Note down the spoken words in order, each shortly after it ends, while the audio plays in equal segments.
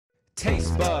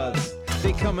Taste buds,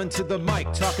 they coming to the mic,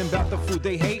 talking about the food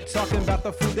they hate, talking about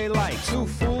the food they like. Two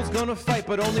fools gonna fight,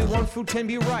 but only one food can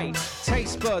be right.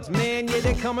 Taste buds, man, yeah,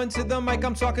 they coming to the mic.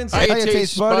 I'm talking to Hey,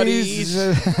 Taste Buddies.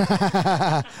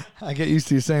 I get used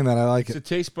to you saying that. I like It's it. a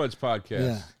Taste Buds podcast.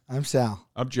 Yeah, I'm Sal.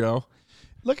 I'm Joe.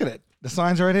 Look at it. The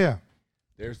sign's right here.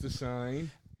 There's the sign.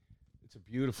 It's a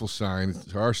beautiful sign.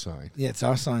 It's our sign. Yeah, it's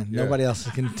our sign. Yeah. Nobody else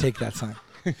can take that sign.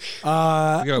 We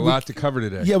got a lot to cover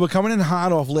today. Yeah, we're coming in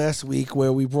hot off last week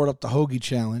where we brought up the hoagie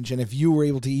challenge, and if you were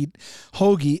able to eat a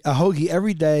hoagie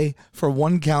every day for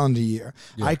 1 calendar year,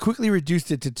 I quickly reduced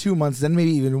it to 2 months, then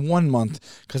maybe even 1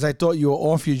 month, because I thought you were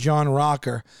off your John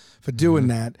Rocker for doing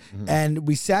that. And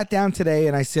we sat down today,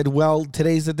 and I said, well,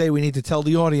 today's the day we need to tell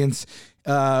the audience.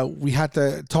 We had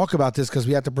to talk about this because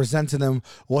we had to present to them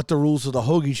what the rules of the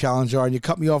hoagie challenge are. And you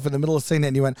cut me off in the middle of saying that,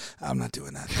 and you went, I'm not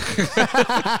doing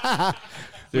that.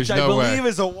 There's Which no I believe way.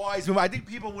 is a wise move. I think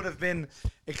people would have been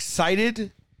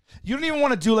excited. You don't even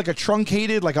want to do like a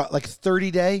truncated, like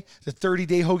 30-day, the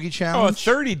 30-day hoagie Oh, a challenge.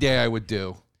 30-day I would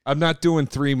do. I'm not doing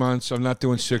 3 months. I'm not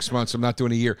doing 6 months. I'm not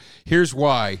doing a year. Here's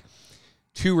why.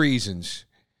 2 reasons.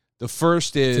 The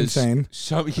first is It's insane.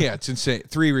 It's insane.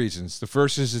 3 reasons. The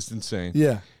first is it's insane.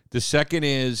 Yeah. The second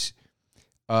is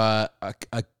I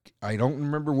don't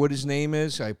remember what his name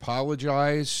is. I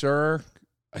apologize, sir.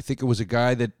 I think it was a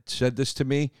guy that said this to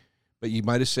me, but you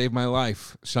might have saved my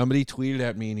life. Somebody tweeted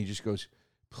at me, and he just goes,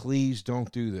 please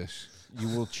don't do this. You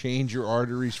will change your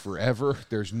arteries forever.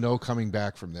 There's no coming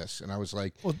back from this. And I was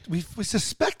like, Well, we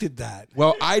suspected that.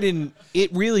 well, I didn't.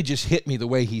 It really just hit me the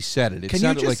way he said it. It Can you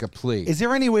sounded just- like a plea. Is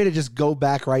there any way to just go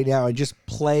back right now and just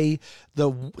play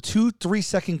the 2-3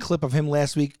 second clip of him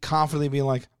last week confidently being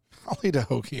like, I'll eat a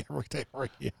hoagie every day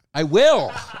right here. I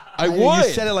will. I And would.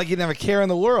 You said it like you didn't have a care in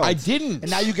the world. I didn't.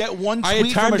 And now you get one I had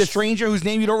tweet time from a to- stranger whose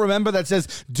name you don't remember that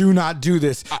says, do not do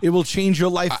this. It will change your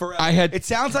life forever. It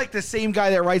sounds like the same guy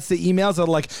that writes the emails that are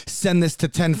like, send this to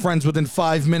 10 friends within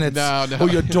 5 minutes No. or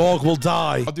your dog will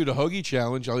die. I'll do the hoagie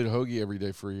challenge. I'll eat a hoagie every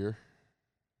day for a year.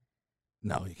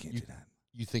 No, you can't do that.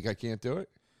 You think I can't do it?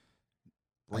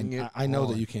 Bring it I know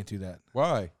on. that you can't do that.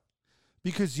 Why?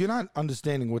 Because you're not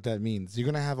understanding what that means. You're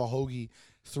going to have a hoagie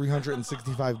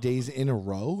 365 days in a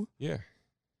row? Yeah.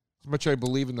 As much I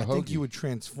believe in the I hoagie. think you would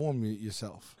transform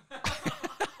yourself.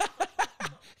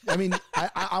 I mean,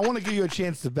 I want to give you a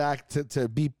chance to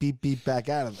beep back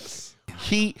out of this.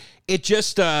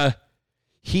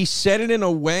 He said it in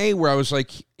a way where I was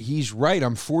like, he's right.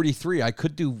 I'm 43. I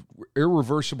could do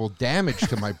irreversible damage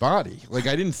to my body. Like,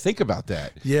 I didn't think about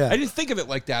that. Yeah. I didn't think of it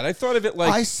like that. I thought of it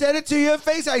like, I said it to your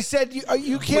face. I said,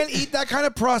 you can't eat that kind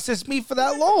of processed meat for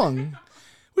that long.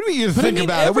 What do you mean you think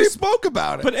about it? We spoke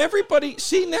about it. but everybody,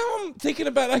 see, now I'm thinking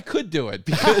about I could do it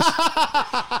because,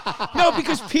 no,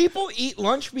 because people eat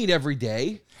lunch meat every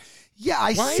day. yeah,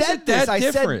 I Why is said it this. that I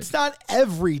said different? it's not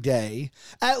every day.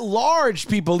 At large,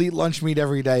 people eat lunch meat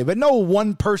every day, but no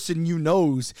one person you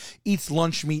knows eats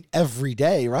lunch meat every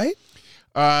day, right?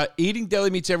 Eating deli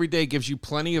meats every day gives you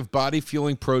plenty of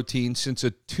body-fueling protein since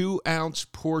a 2-ounce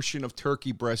portion of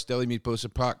turkey breast deli meat boasts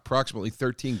approximately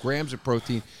 13 grams of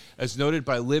protein, as noted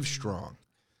by Livestrong.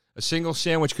 A single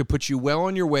sandwich could put you well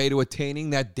on your way to attaining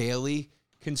that daily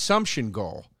consumption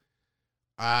goal.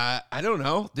 I don't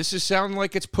know. This is sounding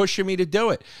like it's pushing me to do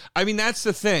it. I mean, that's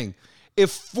the thing. If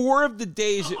 4 of the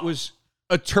days it was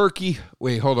a turkey...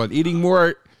 Wait, hold on. Eating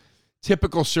more...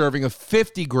 Typical serving of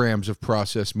 50 grams of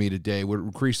processed meat a day would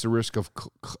increase the risk of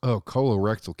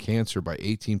colorectal cancer by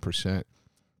 18%.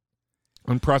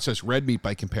 Unprocessed red meat,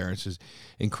 by comparison,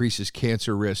 increases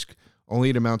cancer risk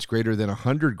only at amounts greater than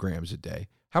 100 grams a day.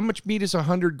 How much meat is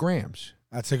 100 grams?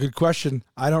 That's a good question.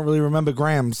 I don't really remember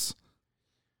grams.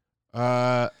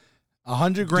 100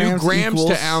 grams Do grams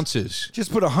equals, to ounces.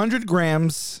 Just put 100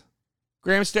 grams.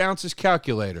 Grams to ounces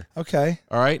calculator. Okay.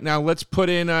 All right, now let's put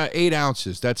in 8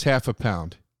 ounces. That's half a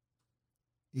pound.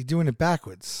 You're doing it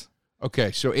backwards.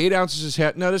 Okay, so 8 ounces is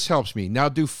half. No, this helps me. Now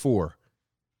do 4.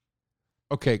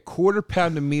 Okay, 1/4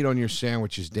 pound of meat on your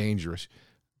sandwich is dangerous.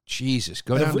 Jesus,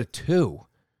 go down to 2.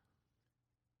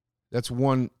 That's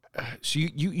 1. So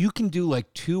you can do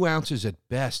like 2 ounces at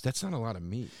best. That's not a lot of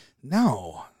meat.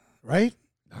 No, right?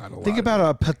 Not a lot. Think about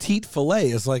a petite fillet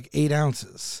is like 8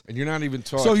 ounces. And you're not even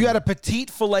talking. So you had a petite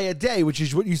fillet a day, which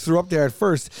is what you threw up there at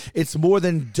first. It's more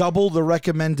than double the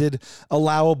recommended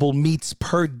allowable meats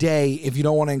per day if you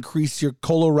don't want to increase your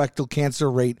colorectal cancer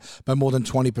rate by more than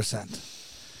 20%.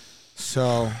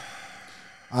 So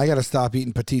I got to stop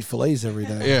eating petite fillets every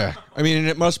day. Yeah, I mean, and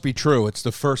it must be true. It's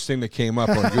the first thing that came up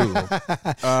on Google.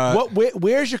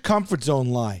 Where's your comfort zone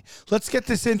lie? Let's get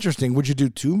this interesting. Would you do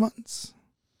 2 months?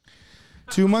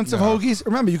 2 months of hoagies?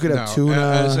 Remember, you could have tuna.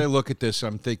 As I look at this,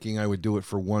 I'm thinking I would do it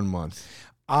for 1 month.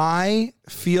 I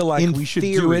feel like we should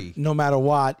do it no matter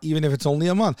what, even if it's only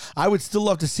a month. I would still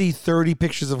love to see 30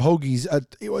 pictures of hoagies.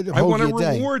 I want a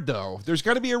reward, though. There's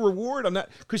got to be a reward on that.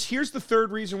 Because here's the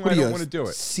third reason why I don't want to do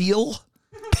it. Seal?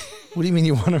 What do you mean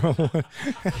you want a reward?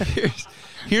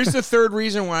 Here's the third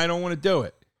reason why I don't want to do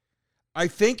it. I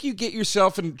think you get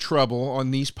yourself in trouble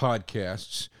on these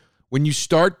podcasts when you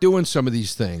start doing some of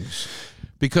these things.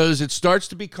 Because it starts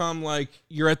to become like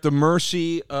you're at the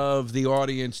mercy of the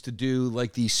audience to do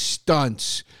like these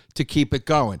stunts to keep it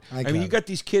going. I mean, you got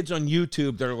these kids on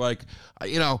YouTube that are like, I'm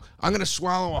going to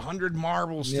swallow 100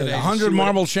 marbles today. The 100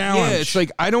 marble challenge. Yeah, it's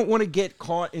like I don't want to get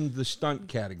caught in the stunt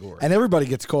category. And everybody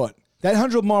gets caught. That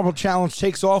 100 marble challenge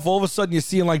takes off. All of a sudden, you're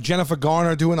seeing like Jennifer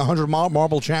Garner doing the 100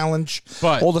 marble challenge.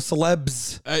 But all the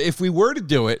celebs. If we were to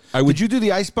do it, I would. Did you do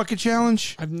the ice bucket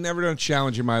challenge? I've never done a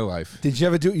challenge in my life. Did you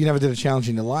ever do? You never did a challenge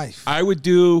in your life. I would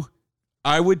do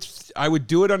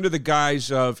it under the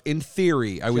guise of, in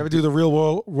theory, I would ever do the real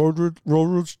world road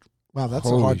rules. Wow, that's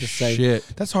so hard to say.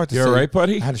 Shit. That's hard to say. You all right,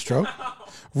 buddy? I had a stroke.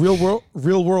 Real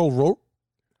world road.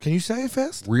 Can you say it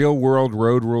fast? Real world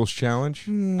road rules challenge.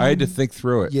 I had to think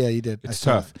through it. Yeah, you did. It's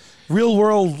tough. Real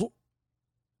world.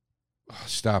 Oh,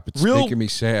 stop! It's making me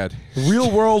sad. Real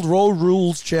world road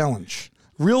rules challenge.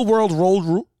 Real world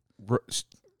road.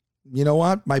 You know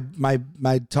what? My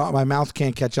mouth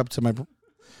can't catch up to my.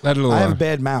 Let it alone. I have a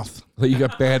bad mouth. You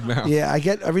got bad mouth. Yeah,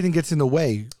 everything gets in the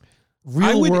way.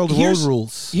 Real world road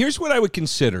rules. Here's what I would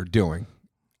consider doing.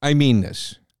 I mean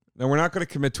this. Now we're not going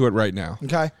to commit to it right now.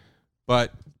 Okay.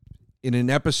 But in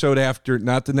an episode after,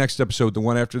 not the next episode, the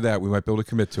one after that, we might be able to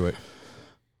commit to it.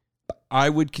 I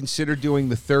would consider doing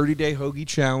the 30-day hoagie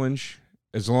challenge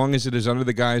as long as it is under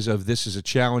the guise of this is a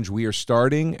challenge we are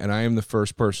starting, and I am the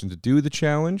first person to do the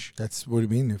challenge. That's what I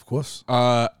mean, of course.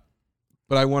 But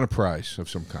I want a prize of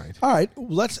some kind. All right,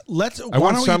 let's. I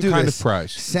want some kind of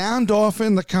prize. Sound off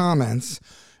in the comments.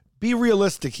 Be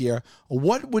realistic here.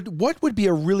 What would be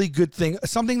a really good thing?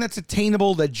 Something that's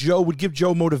attainable that Joe would give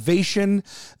Joe motivation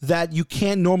that you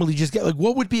can't normally just get. Like,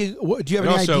 what would be? Do you have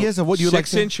any ideas of what you would like?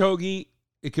 6-inch hoagie.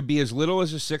 It could be as little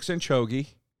as a 6-inch hoagie,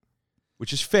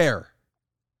 which is fair.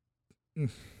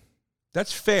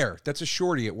 That's fair. That's a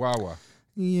shorty at Wawa.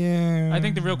 Yeah. I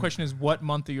think the real question is, what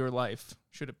month of your life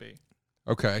should it be?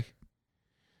 Okay.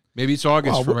 Maybe it's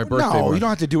August for my birthday. No, month. you don't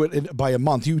have to do it by a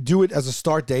month. You do it as a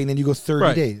start date, and then you go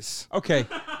 30 days. Okay.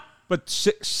 But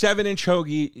 7-inch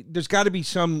hoagie, there's got to be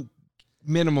some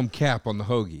minimum cap on the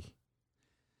hoagie.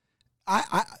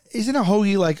 Isn't a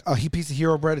hoagie like a piece of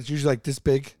Hero Bread? It's usually like this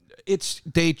big.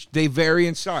 They vary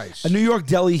in size. A New York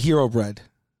deli Hero Bread.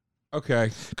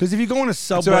 Okay. Because if you go in a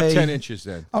Subway, it's about 10 inches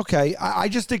then. Okay, I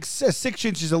just think 6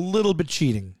 inches is a little bit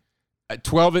cheating.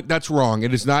 12. That's wrong.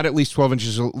 It is not at least 12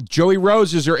 inches. Joey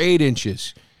Rose's are 8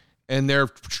 inches, and they're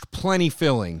plenty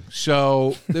filling.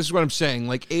 So this is what I'm saying: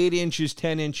 like 8 inches,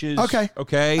 10 inches. Okay.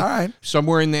 All right.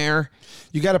 Somewhere in there.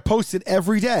 You got to post it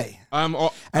every day. I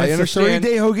it's understand. A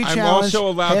 30-day hoagie challenge. I'm also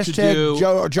allowed to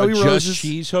do Joey a Rose's just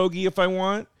cheese hoagie if I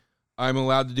want. I'm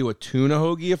allowed to do a tuna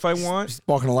hoagie if I want. He's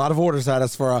walking a lot of orders at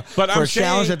us for a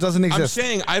challenge that doesn't exist. I'm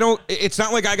saying I don't. It's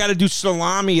not like I got to do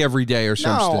salami every day or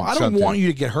something. No, I don't want you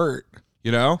to get hurt.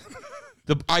 You know,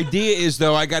 the idea is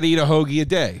though I got to eat a hoagie a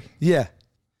day. Yeah.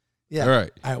 All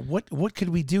right. What could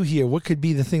we do here? What could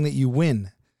be the thing that you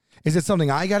win? Is it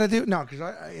something I got to do? No, because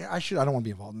I don't want to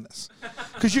be involved in this.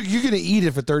 Because you're going to eat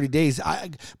it for 30 days,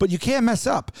 but you can't mess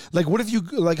up. Like, what if you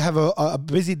have a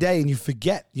busy day and you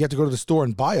forget? You have to go to the store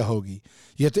and buy a hoagie.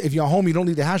 You have to, if you're home, you don't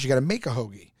leave the house. You got to make a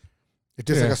hoagie. If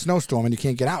there's like a snowstorm and you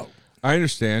can't get out. I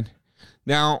understand.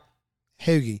 Now,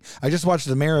 hoagie. I just watched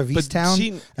The Mayor of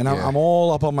Easttown, and I'm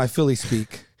all up on my Philly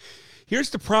speak.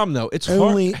 Here's the problem, though. It's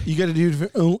only hard. You got to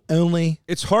do only.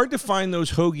 It's hard to find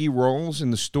those hoagie rolls in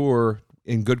the store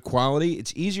in good quality.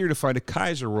 It's easier to find a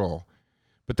Kaiser roll,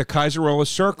 but the Kaiser roll is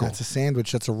circle. That's a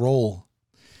sandwich. That's a roll.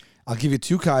 I'll give you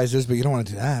 2 Kaisers, but you don't want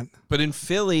to do that. But in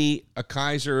Philly, a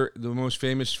Kaiser, the most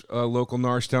famous local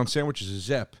Norristown sandwich, is a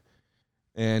Zepp,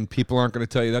 and people aren't going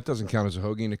to tell you that doesn't count as a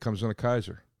hoagie, and it comes on a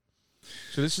Kaiser.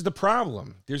 So this is the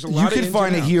problem. There's a lot. You can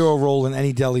find a Hero roll in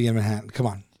any deli in Manhattan. Come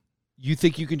on. You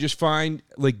think you can just find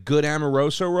like good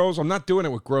Amoroso rolls? I'm not doing it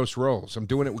with gross rolls. I'm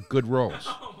doing it with good rolls.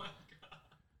 Oh my God.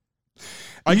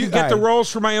 I can get the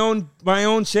rolls for my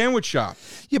own sandwich shop.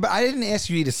 Yeah, but I didn't ask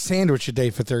you to eat a sandwich a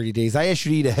day for 30 days. I asked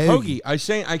you to eat a hoagie. I'm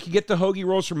saying I can get the hoagie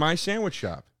rolls from my sandwich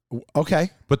shop. Okay.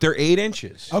 But they're 8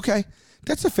 inches. Okay.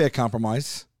 That's a fair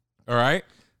compromise. All right.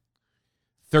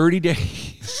 30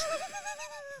 days.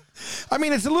 I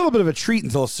mean, it's a little bit of a treat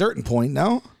until a certain point,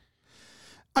 no?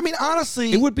 I mean,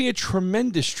 honestly, It would be a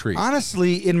tremendous treat.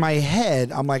 honestly, in my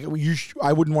head, I'm like,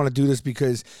 I wouldn't want to do this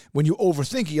because when you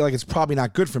overthink it, you're like, it's probably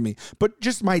not good for me. But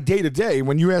just my day to day,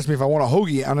 when you ask me if I want a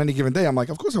hoagie on any given day, I'm like,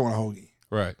 of course I want a hoagie.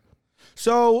 Right.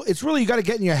 So it's really, you got to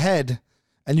get in your head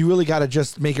and you really got to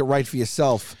just make it right for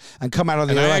yourself and come out on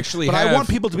the And other I end. actually But I have- want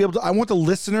people to be able to, I want the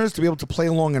listeners to be able to play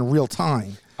along in real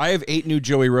time. I have 8 new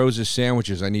Joey Rose's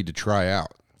sandwiches I need to try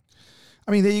out.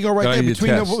 I mean, there you go right That I there. need to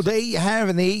Between test. the 8 you have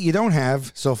and the 8 you don't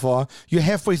have so far, you're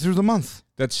halfway through the month.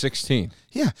 That's 16.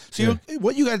 Yeah. So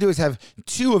what you got to do is have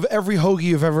 2 of every hoagie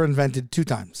you've ever invented 2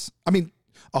 times. I mean,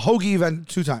 a hoagie you've invented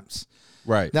 2 times.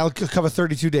 Right. That'll cover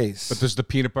 32 days. But does the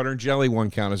peanut butter and jelly one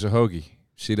count as a hoagie?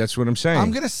 See, that's what I'm saying. I'm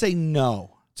going to say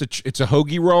no. It's a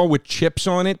hoagie roll with chips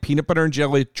on it, peanut butter and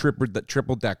jelly,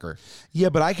 triple decker. Yeah,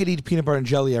 but I could eat peanut butter and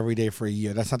jelly every day for a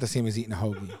year. That's not the same as eating a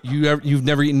hoagie. You've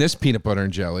never eaten this peanut butter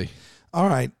and jelly. All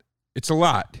right. It's a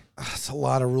lot. That's a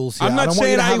lot of rules here. I'm not I don't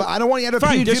saying want you to I don't want you to have a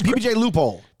Fine, PBJ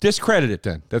loophole. Discredit it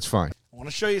then. That's fine. I want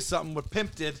to show you something what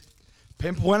Pimp did.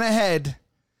 Pimp went ahead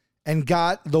and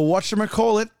got the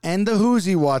whatchamacallit and the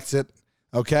Whoozy What's It,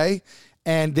 okay?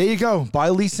 And there you go, by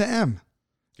Lisa M.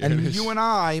 There and it is. you and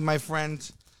I, my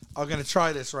friend, are going to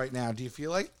try this right now. Do you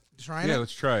feel like trying Yeah, it?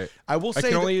 let's try it. I will I say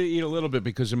can only eat a little bit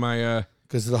because of my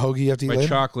because of the hoagie you have to eat my later?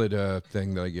 chocolate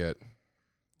thing that I get.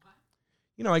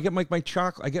 You know, I get my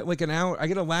chocolate. I get like an hour. I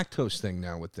get a lactose thing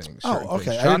now with things. Oh, certain okay.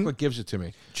 things. I didn't- Chocolate gives it to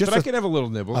me. Just But I a- can have a little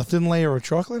nibble. A thin layer of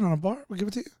chocolate on a bar? We'll give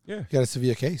it to you? Yeah. You got a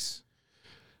severe case.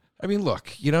 I mean,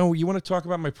 look. You know, you want to talk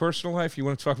about my personal life? You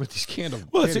want to talk about these candles?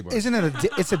 Well, isn't it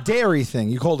it's a dairy thing?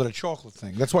 You called it a chocolate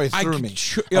thing. That's why it threw me.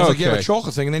 I was like, you have a okay.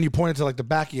 chocolate thing, and then you pointed to like the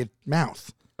back of your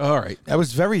mouth. All right. That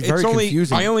was very, very It's only-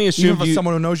 confusing. I only Even assumed for you-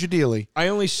 someone who knows you dearly. I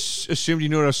only assumed you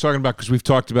knew what I was talking about because we've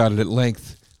talked about it at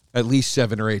length at least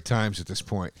 7 or 8 times at this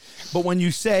point. But when you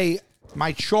say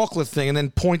my chocolate thing and then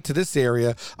point to this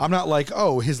area, I'm not like,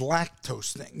 oh, his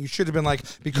lactose thing. You should have been like,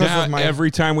 because Now, of my.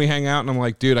 every time we hang out and I'm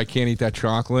like, dude, I can't eat that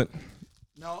chocolate.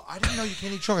 No, I didn't know you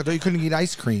can't eat chocolate. I thought you couldn't eat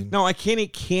ice cream. No, I can't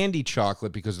eat candy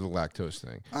chocolate because of the lactose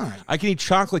thing. All right. I can eat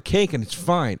chocolate cake and it's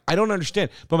fine. I don't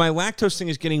understand. But my lactose thing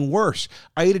is getting worse.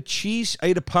 I ate a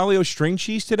paleo string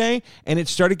cheese today and it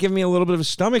started giving me a little bit of a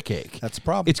stomach ache. That's a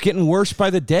problem. It's getting worse by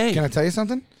the day. Can I tell you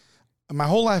something? My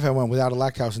whole life I went without a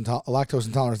lactose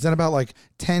intolerance. Then about like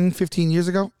 10, 15 years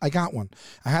ago, I got one.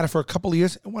 I had it for a couple of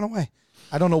years. It went away.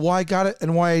 I don't know why I got it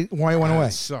and why it went away.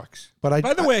 It sucks. But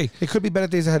By the way, it could be better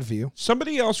days ahead for you.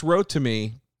 somebody else wrote to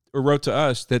me or wrote to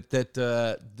us that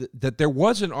there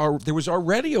was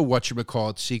already a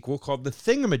whatchamacallit sequel called The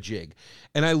Thingamajig.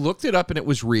 And I looked it up and it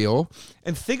was real.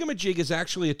 And Thingamajig is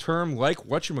actually a term like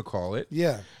whatchamacallit.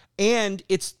 Yeah. And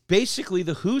it's basically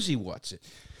the Whoozy What's It.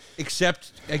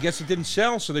 Except I guess it didn't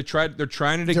sell, so they're trying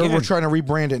it again. We're trying to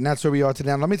rebrand it, and that's where we are today.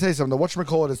 Now, let me tell you something. The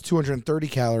whatchamacallit is 230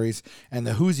 calories, and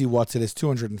the Whoozy What's It is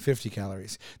 250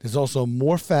 calories. There's also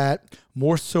more fat,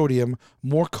 more sodium,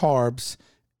 more carbs,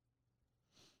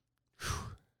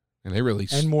 And they really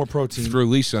and more protein. threw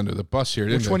Lisa under the bus here,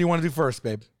 didn't Which they? one do you want to do first,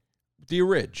 babe? The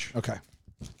Ridge. Okay.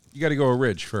 You got to go a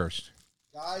Ridge first.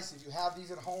 Guys, if you have these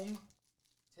at home,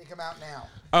 take them out now.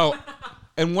 Oh,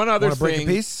 and one other Want to break a thing.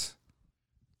 piece?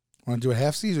 Want to do a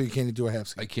half C's, or you can't do a half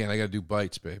C? I can't. I got to do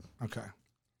bites, babe. Okay.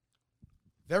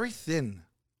 Very thin.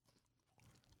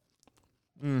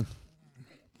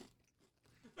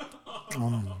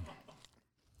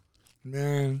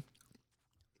 Man.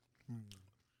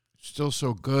 Still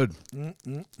so good.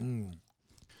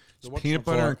 It's peanut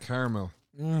butter and caramel.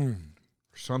 Or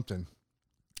something.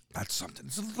 That's something.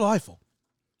 It's delightful.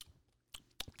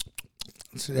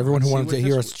 So everyone who wanted to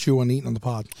hear us chew and eat on the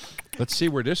pod. Let's see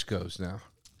where this goes now.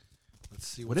 Let's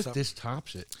see What what's if up. this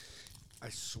tops it? I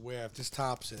swear, if this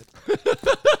tops it,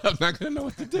 I'm not going to know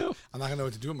what to do. I'm not gonna know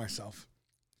what to do with myself.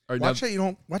 All right, Watch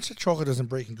that chocolate doesn't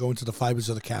break and go into the fibers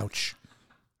of the couch.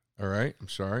 all right, I'm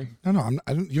sorry. No,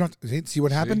 I don't. You don't see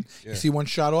what happened. Yeah. You see one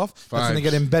shot off. That's when they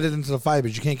get Fibes. embedded into the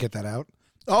fibers. You can't get that out.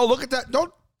 Oh, look at that!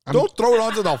 Don't throw it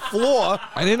onto the floor.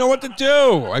 I didn't know what to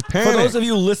do. I For panicked. those of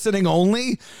you listening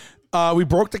only, we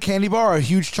broke the candy bar. A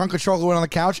huge chunk of chocolate went on the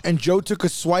couch, and Joe took a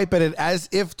swipe at it as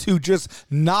if to just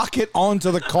knock it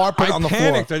onto the carpet I on the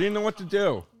panicked. floor. I didn't know what to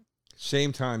do.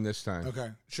 Same time this time. Okay.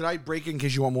 Should I break it in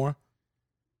case you want more?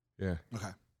 Yeah. Okay.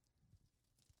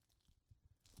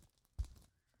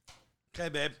 Okay,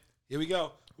 babe. Here we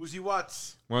go. Whoozy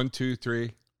What's? 1, 2,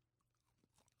 3.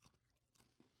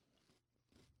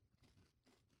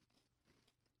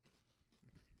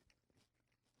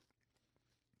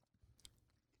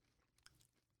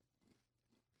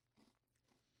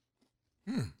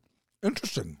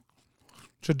 Interesting.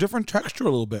 It's a different texture a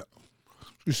little bit.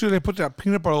 You see, they put that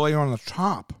peanut butter layer on the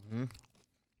top.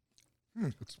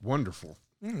 It's wonderful.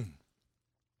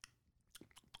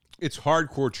 It's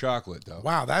hardcore chocolate, though.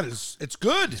 Wow, it's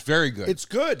good. It's very good. It's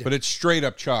good. But it's straight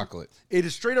up chocolate. It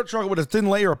is straight up chocolate with a thin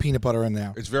layer of peanut butter in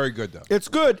there. It's very good, though. It's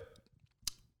good.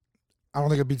 I don't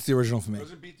think it beats the original for me. It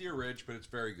doesn't beat the Ridge, but it's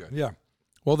very good. Yeah.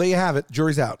 Well, there you have it.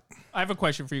 Jury's out. I have a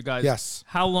question for you guys. Yes.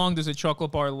 How long does a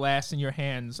chocolate bar last in your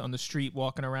hands on the street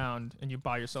walking around and you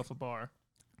buy yourself a bar?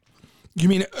 You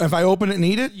mean if I open it and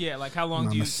eat it? Yeah, like how long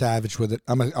do I'm you... a savage with it.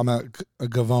 I'm a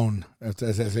gavone,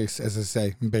 as I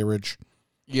say in Bay Ridge.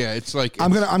 Yeah, it's like...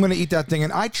 I'm gonna eat that thing,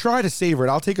 and I try to savor it.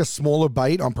 I'll take a smaller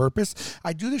bite on purpose.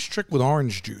 I do this trick with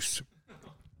orange juice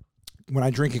when I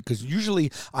drink it, because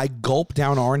usually I gulp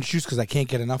down orange juice because I can't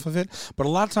get enough of it. But a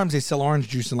lot of times they sell orange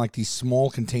juice in like these small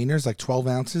containers, like 12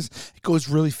 ounces. It goes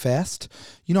really fast.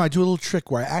 You know, I do a little trick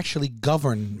where I actually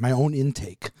govern my own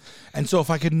intake. And so if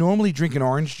I could normally drink an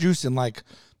orange juice in like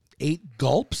 8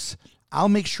 gulps, I'll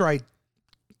make sure I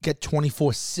get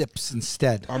 24 sips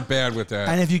instead. I'm bad with that.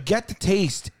 And if you get the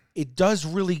taste, it does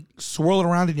really swirl it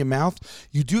around in your mouth.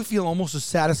 You do feel almost as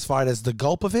satisfied as the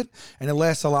gulp of it, and it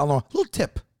lasts a lot longer. Little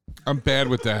tip. I'm bad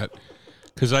with that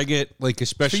because I get, like,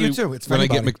 especially you too. It's for when I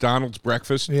get anybody. McDonald's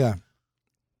breakfast, Yeah.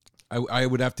 I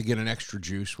would have to get an extra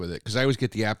juice with it because I always get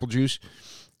the apple juice,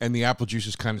 and the apple juice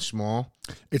is kind of small.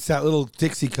 It's that little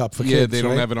Dixie cup for Yeah, kids, they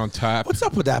don't right? have it on top. What's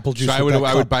up with apple juice? So I with would that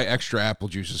I would cup? buy extra apple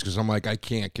juices because I'm like, I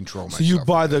can't control myself. So you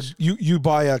buy with this. you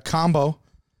buy a combo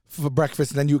for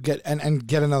breakfast, and then you get and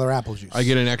get another apple juice. I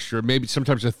get an extra, maybe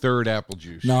sometimes a third apple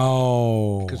juice.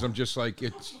 no Because I'm just like,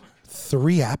 it's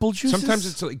 3 apple juices. sometimes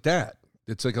it's like that.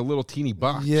 It's like a little teeny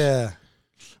box. yeah.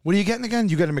 What are you getting again?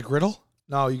 You get a McGriddle?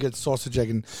 No, you get sausage egg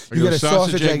and I you go get a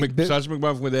sausage egg sausage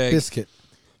McMuffin with egg, biscuit.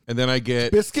 and then I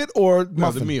get Biscuit or no,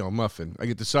 muffin? the meal muffin. I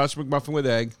get the sausage McMuffin with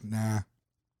egg. Nah,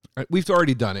 We've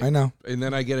already done it. I know. And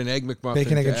then I get an egg McMuffin,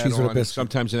 Bacon, egg, to and add cheese with a on, biscuit.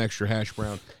 sometimes an extra hash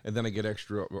brown, and then I get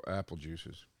extra apple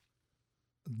juices.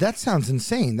 That sounds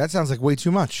insane. That sounds like way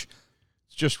too much.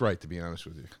 It's just right, to be honest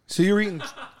with you. So you're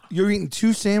eating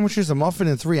 2 sandwiches, a muffin,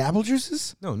 and 3 apple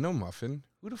juices? No muffin.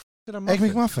 Who the f*** did a Egg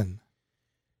muffin? McMuffin.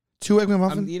 2 egg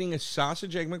McMuffin? I'm eating a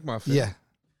sausage egg McMuffin. Yeah.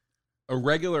 A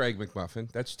regular egg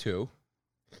McMuffin. That's 2.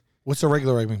 What's a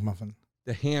regular egg McMuffin?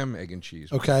 The ham, egg, and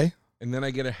cheese. Okay. And then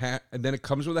I get and then it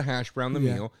comes with a hash brown, the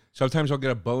Yeah. meal. Sometimes I'll get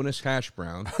a bonus hash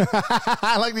brown.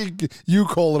 I like that you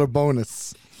call it a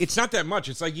bonus. It's not that much.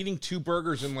 It's like eating 2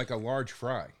 burgers and like a large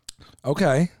fry.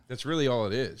 Okay. That's really all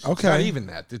it is. It's Okay. not even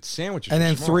that. It's sandwiches. And are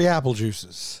then small. 3 apple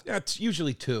juices. Yeah, it's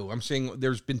usually 2. I'm saying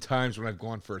there's been times when I've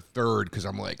gone for a third because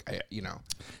I'm like,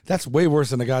 That's way worse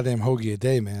than a goddamn hoagie a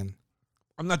day, man.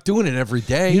 I'm not doing it every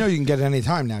day. You know you can get it any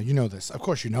time now. You know this. Of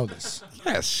course you know this.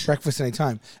 Yes. Breakfast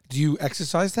anytime. Do you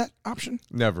exercise that option?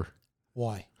 Never.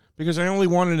 Why? Because I only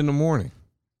want it in the morning.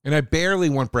 And I barely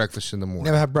want breakfast in the morning.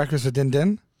 Never have breakfast at Din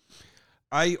Din?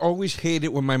 I always hated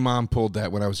when my mom pulled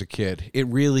that when I was a kid. It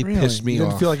really pissed me You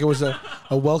didn't off. feel like it was a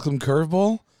welcome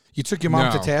curveball? You took your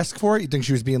mom to No. task for it? You think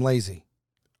she was being lazy?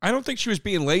 I don't think she was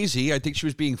being lazy. I think she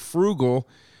was being frugal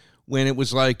when it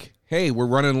was like, hey, we're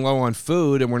running low on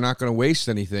food and we're not going to waste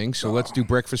anything, so let's do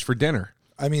breakfast for dinner.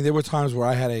 I mean, there were times where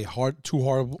I had two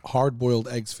hard-boiled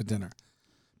eggs for dinner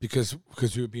because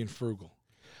we were being frugal.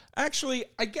 Actually,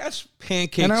 I guess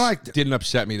pancakes And I liked it. didn't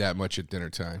upset me that much at dinner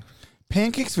time.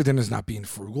 Pancakes for dinner is not being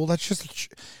frugal. That's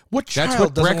just what child That's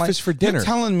what doesn't breakfast like, for dinner. You're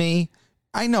telling me,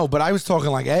 I know, but I was talking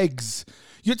like eggs.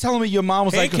 You're telling me your mom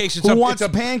was Pancakes, like, who wants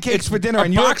pancakes for dinner? A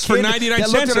And you're box for kid 99 that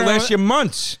looked cents at that her lasts you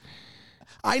months.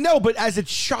 I know, but as a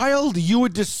child, you were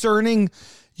discerning.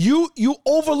 You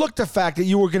overlooked the fact that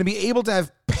you were going to be able to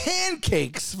have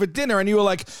pancakes for dinner, and you were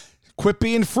like, quit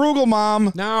being frugal,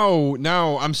 Mom.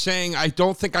 No, I'm saying I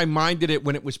don't think I minded it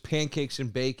when it was pancakes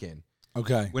and bacon.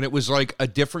 Okay. When it was like a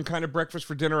different kind of breakfast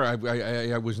for dinner, I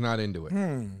was not into it.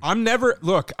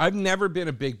 I've never been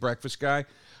a big breakfast guy.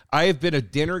 I have been a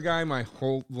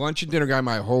lunch and dinner guy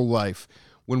my whole life.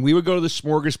 When we would go to the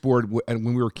smorgasbord and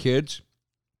when we were kids,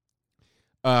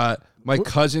 my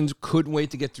cousins couldn't wait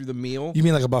to get through the meal. You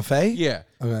mean like a buffet? Yeah.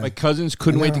 Okay. My cousins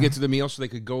couldn't wait to never- get to the meal so they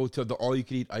could go to the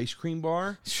all-you-could-eat ice cream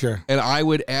bar. Sure. And I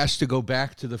would ask to go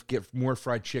back to get more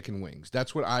fried chicken wings.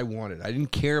 That's what I wanted. I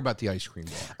didn't care about the ice cream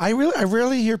bar. I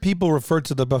rarely hear people refer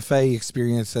to the buffet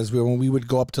experience as when we would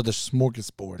go up to the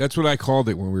smorgasbord. That's what I called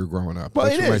it when we were growing up. Well,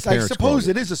 That's it what my is. I parents suppose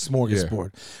called it is a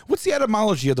smorgasbord. What's the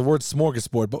etymology of the word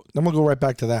smorgasbord? But I'm gonna go right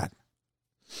back to that.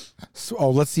 So,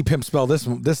 let's see Pimp spell this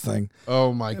thing.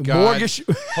 Oh my God! Mortgage.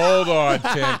 Hold on,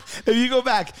 Tim. If you go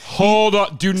back, Hold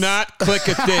on. Do not click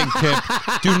a thing, Tim.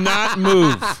 Do not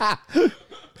move.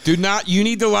 Do not. You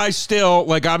need to lie still,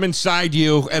 like I'm inside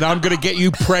you, and I'm gonna get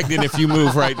you pregnant if you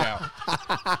move right now.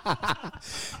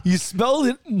 You spelled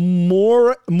it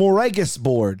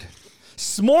Moregesboard.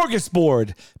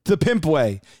 Smorgasbord, the pimp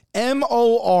way.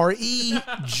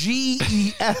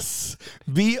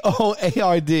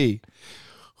 Moregesboard.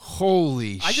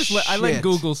 Holy shit. I let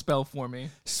Google spell for me.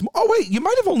 Oh, wait, you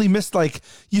might have only missed,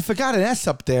 you forgot an S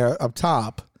up there, up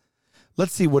top.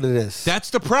 Let's see what it is. That's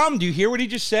the problem. Do you hear what he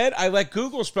just said? I let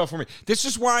Google spell for me. This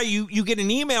is why you get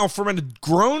an email from a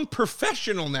grown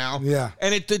professional now. Yeah.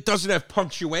 And it doesn't have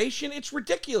punctuation. It's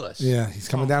ridiculous. Yeah, he's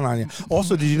coming down on you.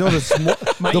 Also, did you know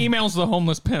that My email's the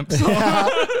homeless pimp. So.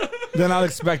 they're not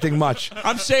expecting much?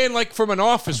 I'm saying like from an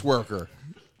office worker.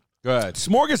 Go ahead.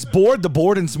 Smorgasbord, the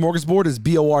board in smorgasbord is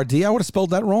B-O-R-D. I would have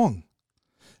spelled that wrong.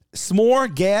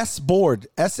 Smorgasbord,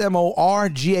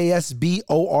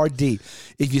 S-M-O-R-G-A-S-B-O-R-D.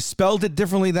 If you spelled it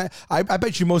differently, I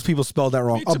bet you most people spelled that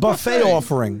wrong. It's a buffet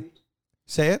offering.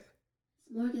 Say it.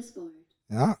 Smorgasbord.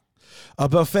 Yeah. A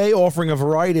buffet offering a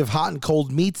variety of hot and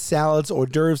cold meats, salads, hors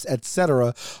d'oeuvres,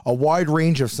 etc. A wide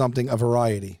range of something, a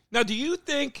variety. Now, do you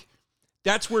think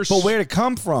that's where... But where'd it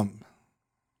come from?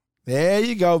 There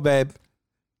you go, babe.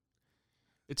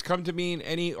 It's come to mean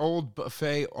any old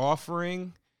buffet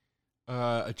offering,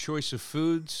 a choice of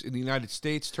foods in the United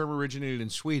States, term originated in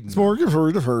Sweden.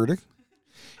 Smorgasbord.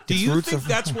 Do you think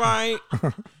that's why...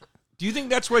 Do you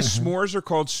think that's why s'mores are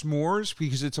called s'mores?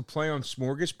 Because it's a play on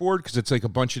smorgasbord? Because it's like a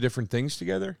bunch of different things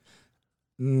together?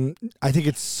 I think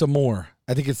it's some more.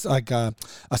 I think it's like a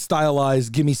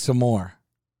stylized give me some more.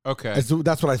 Okay.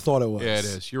 That's what I thought it was. Yeah, it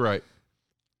is. You're right.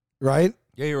 Right?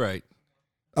 Yeah, you're right.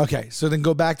 Okay, so then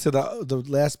go back to the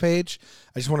last page.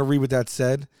 I just want to read what that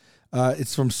said.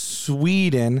 It's from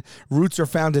Sweden. Roots are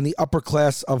found in the upper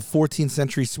class of 14th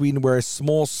century Sweden, where a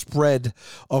small spread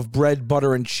of bread,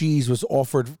 butter, and cheese was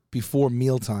offered before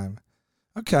mealtime.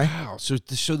 Okay. Wow. So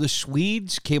the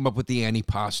Swedes came up with the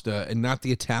antipasta and not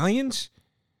the Italians?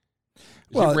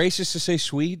 Is it racist to say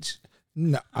Swedes?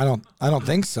 No, I don't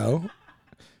think so.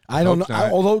 I don't know.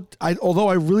 not. Although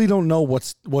I really don't know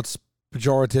what's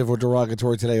pejorative or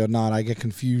derogatory today or not. I get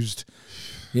confused.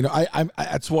 You know, I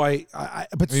that's why.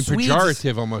 But I mean, Swedes,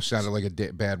 pejorative almost sounded like a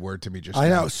bad word to me just I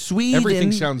now. know. Sweden.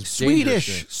 Everything sounds Swedish.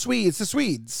 dangerous. Swede. It's the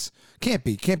Swedes. Can't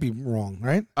be wrong,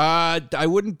 right? I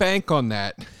wouldn't bank on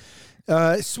that.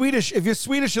 Swedish. If you're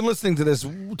Swedish and listening to this,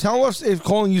 tell us if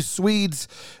calling you Swedes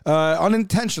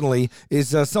unintentionally is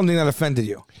something that offended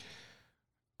you.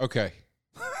 Okay.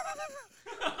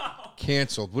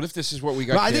 Canceled. What if this is what we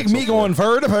got? I think me going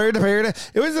Verda.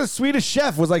 It was a Swedish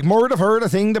chef. Was like Murda Verda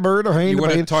thing to Bird. You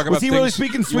want to talk about? Was he really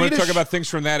speaking You want Swedish? to talk about things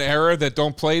from that era that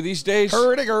don't play these days?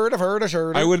 Verda.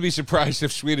 I wouldn't be surprised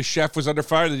if Swedish Chef was under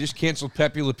fire. They just canceled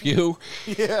Pepe Le Pew.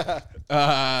 Yeah.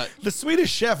 The Swedish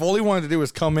chef, all he wanted to do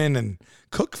was come in and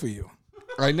cook for you.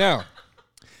 I know.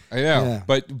 Yeah.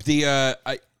 But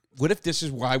what if this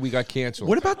is why we got canceled?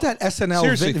 What about that SNL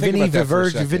Seriously, think Vinny about that for a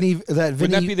Verge? second.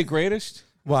 Wouldn't that be the greatest?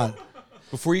 What?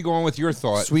 Before you go on with your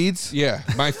thought. Swedes? Yeah,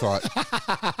 my thought.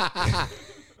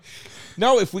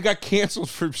 No, if we got canceled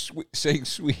for saying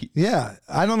sweet. Yeah.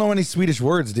 I don't know any Swedish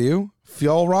words, do you?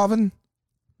 Fjallraven?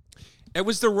 It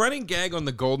was the running gag on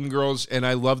the Golden Girls, and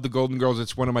I love the Golden Girls.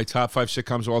 It's one of my top 5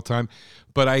 sitcoms of all time.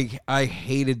 But I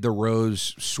hated the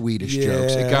Rose Swedish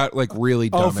jokes. It got like really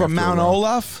dumb. Oh, from Mount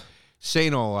Olaf?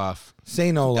 St. Olaf.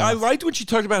 St. Olaf. I liked when she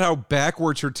talked about how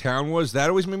backwards her town was. That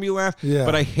always made me laugh. Yeah.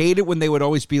 But I hate it when they would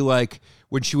always be like,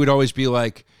 when she would always be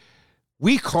like,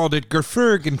 we called it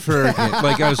Gerfergen.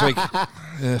 Like, I was like,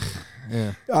 ugh,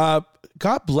 yeah.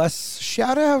 God bless.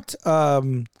 Shout out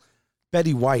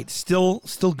Betty White. Still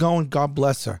going. God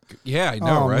bless her. Yeah, I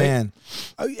know, right? Man.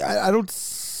 I don't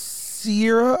see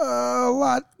her a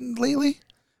lot lately.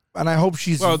 And I hope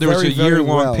she's Well, there was a very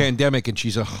year-long well. pandemic, and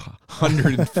she's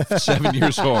 107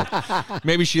 years old.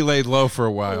 Maybe she laid low for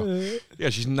a while. Yeah,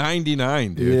 she's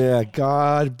 99, dude. Yeah,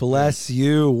 God bless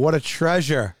you. What a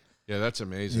treasure. Yeah, that's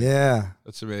amazing. Yeah.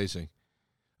 That's amazing.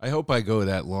 I hope I go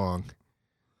that long.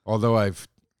 Although I've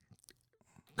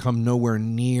come nowhere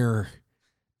near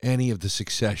any of the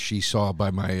success she saw by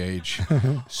my age.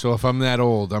 So if I'm that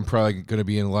old, I'm probably going to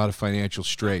be in a lot of financial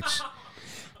straits.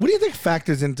 What do you think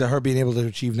factors into her being able to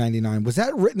achieve 99? Was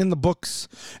that written in the books?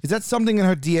 Is that something in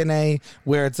her DNA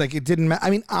where it's like it didn't matter?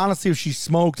 I mean, honestly, if she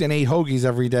smoked and ate hoagies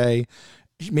every day,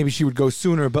 maybe she would go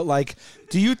sooner. But like,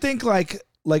 do you think like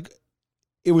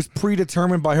it was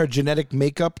predetermined by her genetic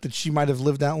makeup that she might have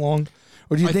lived that long?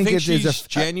 Or do you think it she's is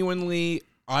genuinely,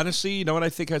 honestly, you know what I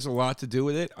think has a lot to do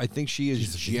with it? I think she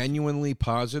is genuinely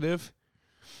positive.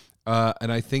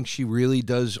 And I think she really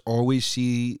does always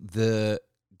see the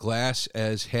glass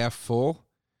as half full.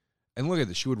 And look at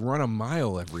this. She would run a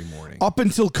mile every morning. up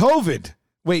until COVID?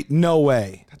 Wait, no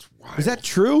way. That's wild. Is that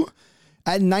true?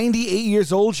 At 98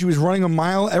 years old, she was running a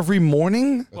mile every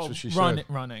morning? That's what she said.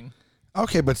 Running.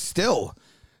 Okay, but still.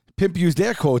 Pimp used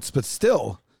air quotes, but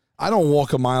still. I don't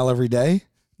walk a mile every day.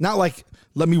 Not like,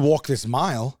 let me walk this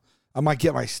mile. I might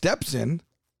get my steps in.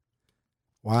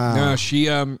 Wow. No, she,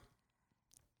 I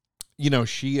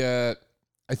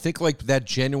think like that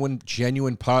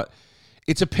genuine pot.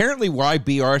 It's apparently why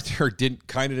B. Arthur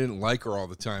didn't like her all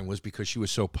the time was because she was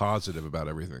so positive about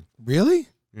everything. Really?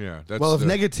 Yeah. Well, if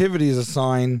negativity is a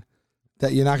sign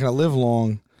that you're not going to live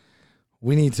long,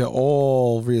 we need to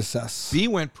all reassess. B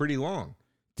went pretty long.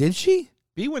 Did she?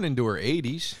 B went into her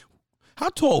 80s. How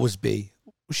tall was B?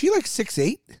 Was she like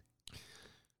 6'8"?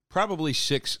 Probably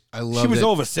 6. She was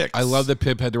over 6. I love that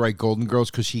Pip had to write Golden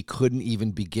Girls because he couldn't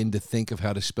even begin to think of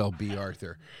how to spell B.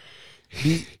 Arthur.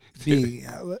 B.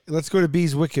 Let's go to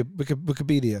B's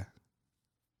Wikipedia.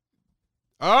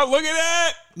 Oh, look at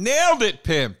that. Nailed it,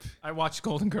 Pimp. I watched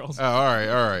Golden Girls. Oh,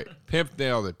 all right. Pimp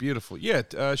nailed it. Beautiful.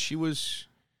 Yeah, she was...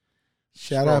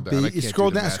 Shout out B. You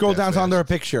scroll down to under a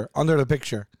picture. Under the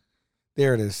picture.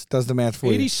 There it is. Does the math for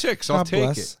 86. you. I'll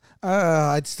take it.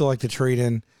 I'd still like to trade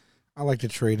in. I like to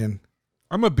trade in.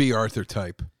 I'm a B. Arthur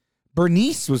type.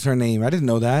 Bernice was her name. I didn't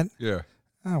know that. Yeah.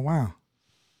 Oh, wow.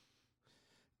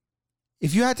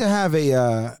 If you had to have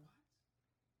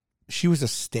she was a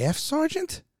staff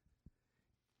sergeant?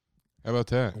 How about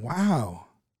that? Wow.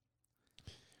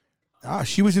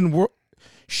 She was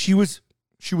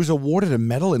awarded a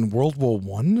medal in World War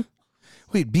I?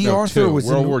 Wait, B. Arthur was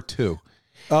World War II.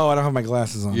 Oh, I don't have my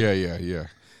glasses on. Yeah.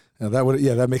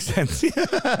 That makes sense.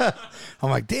 I'm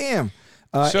like, damn.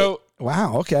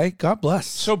 Wow, okay. God bless.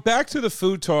 So back to the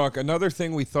food talk. Another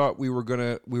thing we thought we were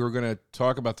gonna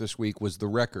talk about this week was the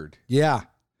record. Yeah.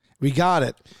 We got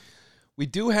it. We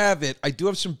do have it. I do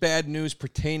have some bad news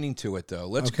pertaining to it, though.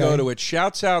 Let's Okay. go to it.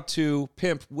 Shouts out to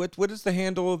Pimp. What is the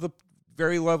handle of the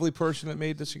very lovely person that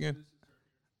made this again?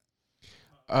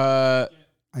 I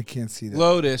can't see that.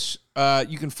 Lotus.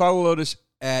 You can follow Lotus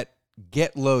at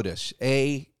Get Lotus.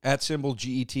 @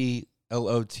 GETLOTIS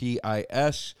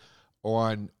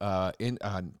on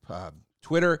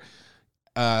Twitter.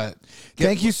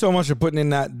 Thank you so much for putting in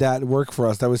that work for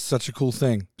us. That was such a cool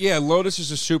thing. Yeah, Lotus is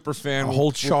a super fan. A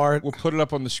whole chart. We'll put it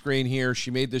up on the screen here.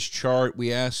 She made this chart.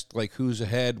 We asked like who's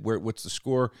ahead, what's the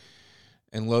score,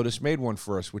 and Lotus made one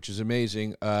for us, which is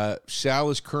amazing. Sal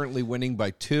is currently winning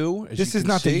by 2. This is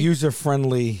not the user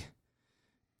friendly.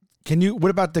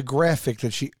 What about the graphic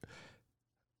that she?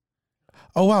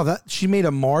 Oh wow, she made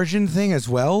a margin thing as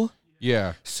well.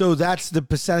 Yeah. So that's the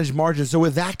percentage margin. So we're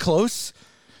that close.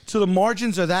 So the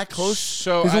margins are that close.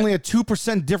 So there's only a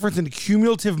 2% difference in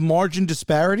cumulative margin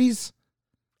disparities.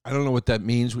 I don't know what that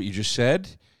means. What you just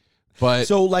said, but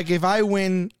so like if I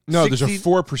win, no, there's a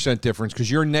 4% difference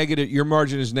because your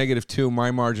margin is -2.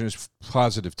 My margin is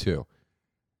 +2.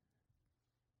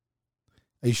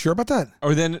 Are you sure about that?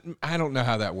 Or then I don't know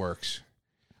how that works,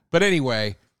 but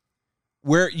anyway,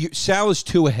 Sal is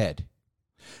 2 ahead.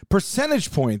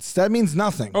 Percentage points. That means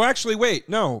nothing. Oh, actually, wait,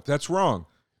 no, that's wrong.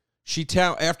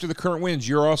 After the current wins,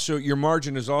 your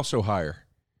margin is also higher.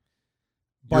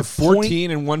 You're 14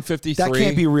 and 153. That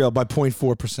can't be real by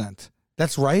 0.4%.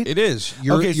 That's right. It is.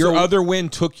 Your other win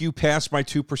took you past my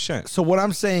 2%. So what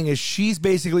I'm saying is she's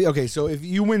basically okay. So if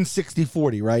you win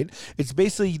 60-40, right? It's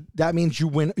basically that means you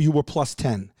were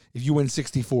 +10 if you win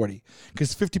 60-40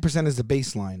 because 50% is the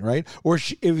baseline, right? Or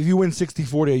if you win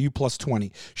 60-40, are you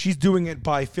 +20? She's doing it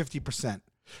by 50%.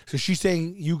 So she's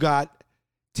saying you got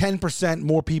 10%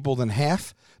 more people than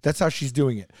half. That's how she's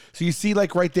doing it. So you see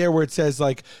like right there where it says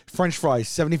like French fries,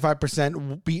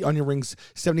 75%, beet onion rings,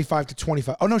 75 to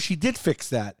 25. Oh no, she did fix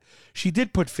that. She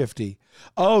did put 50.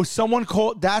 Oh,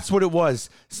 that's what it was.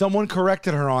 Someone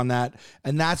corrected her on that,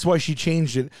 and that's why she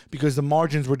changed it because the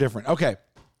margins were different. Okay.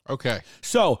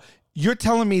 So you're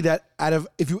telling me that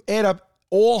if you add up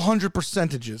all 100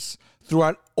 percentages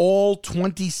throughout all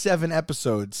 27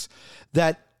 episodes,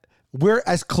 that we're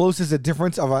as close as a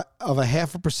difference of a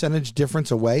 0.5% difference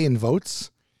away in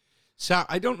votes? Sal,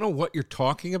 I don't know what you're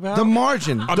talking about. The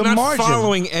margin. I'm not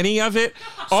following any of it.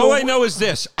 All I know is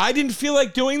this. I didn't feel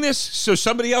like doing this, so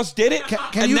somebody else did it.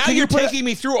 Now you're taking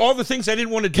me through all the things I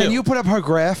didn't want to do. Can you put up her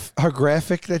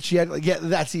graphic that she had? Yeah,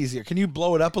 that's easier. Can you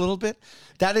blow it up a little bit?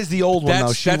 That is the old one,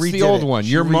 though. That's the old one.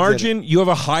 Your margin, you have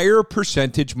a higher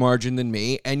percentage margin than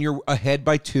me, and you're ahead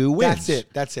by 2 wins.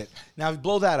 That's it. Now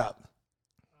blow that up.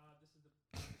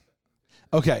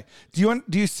 Okay. Do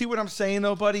you see what I'm saying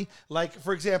though, buddy? Like,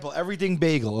 for example, Everything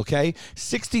Bagel, okay?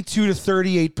 62 to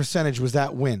 38% was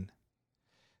that win.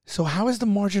 So how is the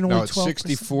margin only 12%? No, it's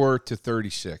 64 to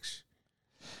 36.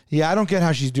 Yeah, I don't get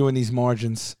how she's doing these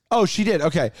margins. Oh, she did.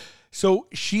 Okay. So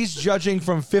she's judging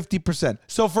from 50%.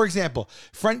 So, for example,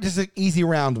 this is an easy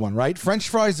round one, right? French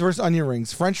fries versus onion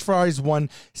rings. French fries won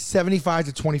 75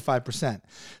 to 25%.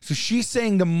 So she's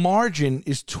saying the margin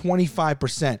is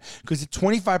 25% because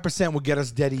 25% would get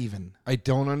us dead even. I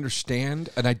don't understand,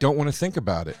 and I don't want to think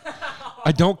about it.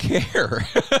 I don't care.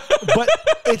 But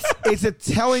it's a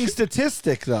telling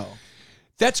statistic, though.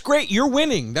 That's great. You're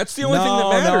winning. That's the only thing that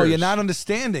matters. No, you're not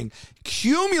understanding.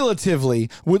 Cumulatively,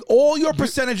 with all your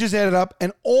percentages added up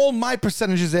and all my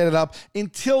percentages added up,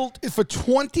 for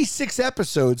 26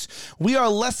 episodes, we are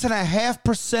less than a half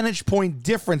percentage point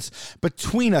difference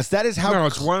between us. That is how. No,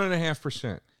 it's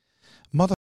 1.5%.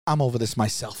 I'm over this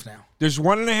myself now. There's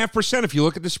 1.5% if you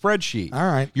look at the spreadsheet. All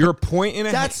right. You're a point and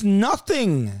a half. That's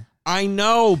nothing. I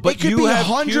know, but It could you be have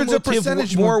hundreds of cumulative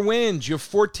percentage more wins. You're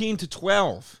 14 to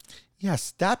 12.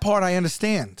 Yes, that part I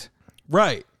understand.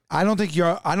 Right. I don't think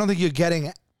you're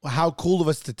getting how cool of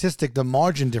a statistic the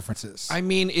margin difference is. I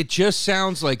mean, it just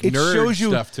sounds like It nerd shows you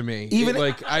stuff to me. even-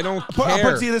 I don't care. I'll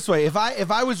put it to you this way: if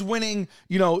I was winning,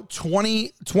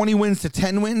 20 wins to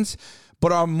 10 wins,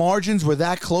 but our margins were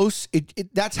that close,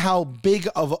 that's how big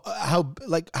of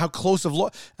how close of. All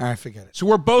right, forget it. So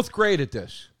we're both great at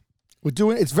this. We're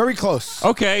doing. It's very close.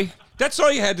 Okay. That's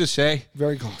all you had to say.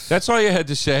 Very close. That's all you had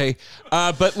to say.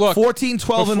 But look,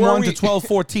 14-12 and 1 to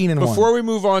 12-14 and 1. Before we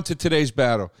move on to today's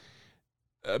battle,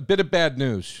 a bit of bad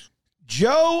news.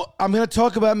 Joe, I'm going to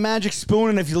talk about Magic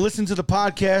Spoon, and if you listen to the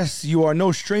podcast, you are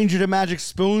no stranger to Magic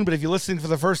Spoon, but if you're listening for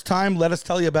the first time, let us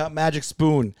tell you about Magic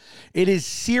Spoon. It is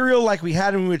cereal like we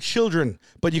had when we were children,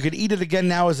 but you could eat it again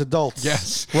now as adults.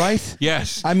 Yes. Right?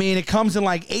 Yes. I mean, it comes in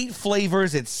like 8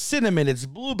 flavors. It's cinnamon, it's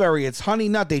blueberry, it's honey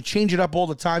nut. They change it up all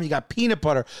the time. You got peanut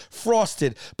butter,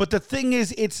 frosted. But the thing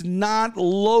is, it's not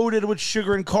loaded with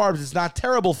sugar and carbs. It's not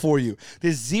terrible for you.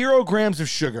 There's 0 grams of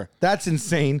sugar. That's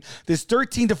insane. There's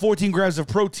 13 to 14 grams of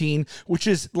protein, which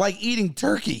is like eating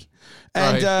turkey.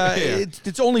 And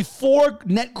it's only 4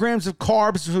 net grams of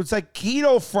carbs, so it's like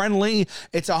keto friendly.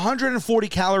 It's 140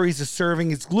 calories a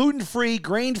serving. It's gluten free,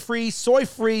 grain free, soy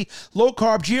free, low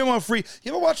carb, GMO free.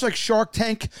 You ever watch like Shark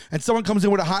Tank and someone comes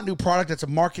in with a hot new product that's a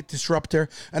market disruptor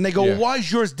and they go, why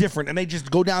is yours different? And they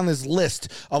just go down this list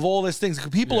of all these things.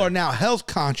 People are now health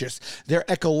conscious. They're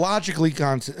ecologically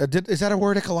conscious. Is that a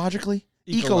word, ecologically?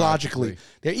 Ecologically.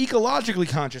 They're ecologically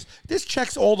conscious. This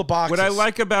checks all the boxes. What I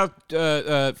like about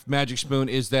Magic Spoon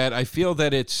is that I feel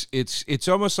that it's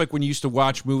almost like when you used to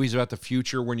watch movies about the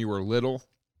future when you were little.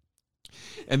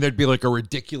 And there'd be like a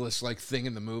ridiculous like thing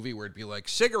in the movie where it'd be like,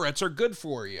 cigarettes are good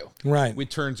for you. Right. It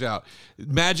turns out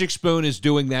Magic Spoon is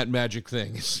doing that magic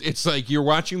thing. It's like you're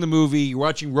watching the movie, you're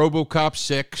watching RoboCop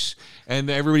 6, and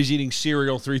everybody's eating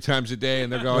cereal 3 times a day,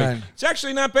 and they're going, it's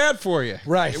actually not bad for you.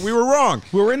 Right. We were wrong.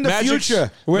 We're in the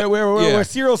future where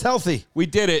cereal's healthy. We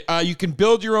did it. You can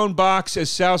build your own box. As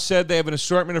Sal said, they have an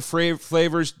assortment of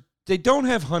flavors. They don't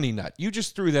have honey nut. You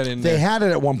just threw that in there. They had it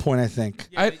at one point, I think.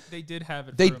 Yeah, they did have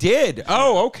it. They did.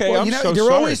 Oh, okay. Well,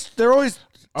 they're always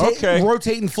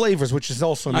rotating flavors, which is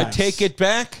also nice. I take it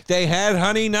back. They had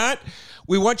honey nut.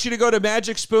 We want you to go to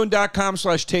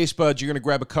magicspoon.com/tastebuds. You're going to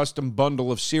grab a custom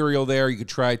bundle of cereal there. You can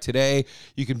try it today.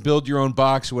 You can build your own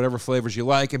box, whatever flavors you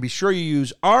like. And be sure you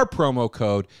use our promo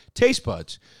code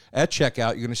TasteBuds at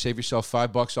checkout. You're going to save yourself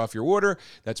 $5 off your order.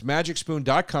 That's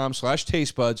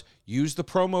magicspoon.com/tastebuds. Use the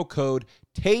promo code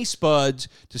TasteBuds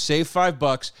to save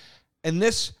 $5. And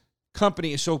this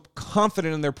company is so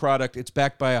confident in their product, it's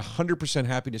backed by 100%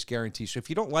 happiness guarantee. So if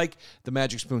you don't like the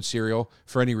Magic Spoon cereal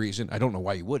for any reason, I don't know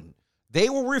why you wouldn't, they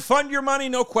will refund your money,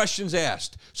 no questions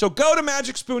asked. So go to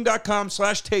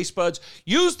magicspoon.com/tastebuds.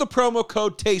 Use the promo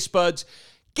code TasteBuds.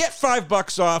 Get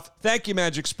 $5 off. Thank you,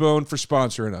 Magic Spoon, for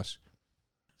sponsoring us.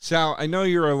 Sal, I know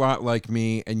you're a lot like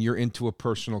me, and you're into a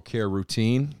personal care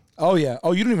routine. Oh, yeah.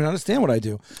 Oh, you don't even understand what I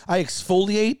do. I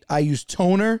exfoliate. I use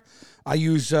toner. I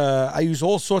use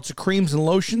all sorts of creams and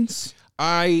lotions.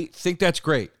 I think that's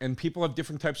great, and people have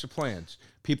different types of plans.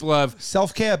 People have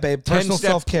self-care, babe. Personal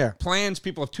self-care plans.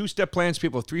 People have 2-step plans.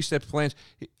 People have 3-step plans.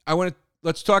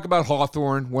 Let's talk about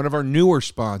Hawthorne, one of our newer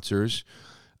sponsors.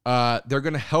 They're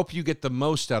going to help you get the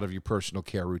most out of your personal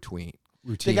care routine.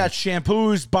 They got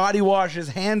shampoos, body washes,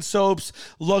 hand soaps,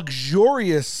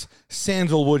 luxurious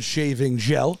sandalwood shaving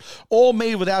gel, all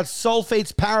made without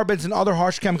sulfates, parabens, and other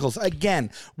harsh chemicals. Again,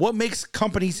 what makes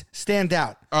companies stand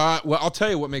out? Well, I'll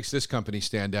tell you what makes this company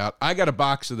stand out. I got a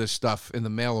box of this stuff in the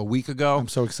mail a week ago. I'm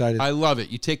so excited. I love it.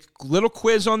 You take a little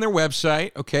quiz on their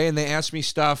website, okay, and they ask me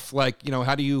stuff like,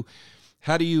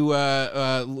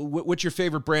 what's your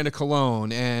favorite brand of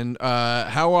cologne? And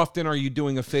how often are you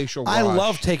doing a facial wash? I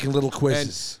love taking little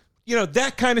quizzes.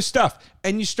 that kind of stuff.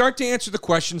 And you start to answer the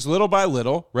questions little by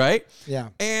little, right? Yeah.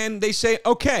 And they say,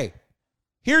 okay,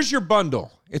 here's your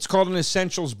bundle. It's called an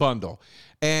essentials bundle.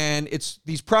 And it's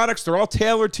these products, they're all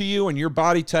tailored to you and your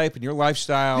body type and your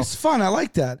lifestyle. It's fun. I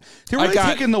like that. They're really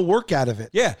taking the work out of it.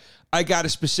 Yeah. I got a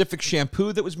specific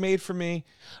shampoo that was made for me.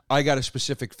 I got a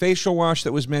specific facial wash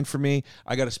that was meant for me.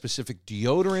 I got a specific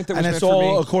deodorant that was meant for me. And it's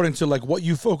all according to like what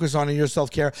you focus on in your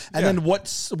self-care, and then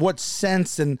what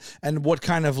scents and what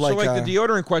kind of like. So like the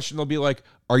deodorant question, they'll be like,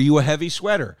 are you a heavy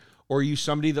sweater? Or are you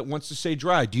somebody that wants to stay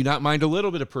dry? Do you not mind a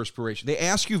little bit of perspiration? They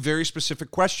ask you very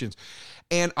specific questions.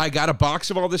 And I got a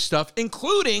box of all this stuff,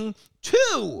 including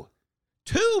two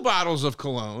bottles of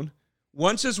cologne.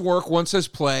 One says work, one says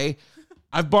play.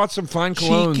 I've bought some fine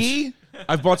colognes. Cheeky?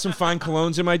 I've bought some fine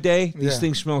colognes in my day. These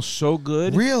things smell so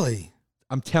good. Really?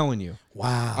 I'm telling you.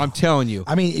 Wow. I'm telling you.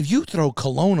 I mean, if you throw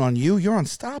cologne on you, you're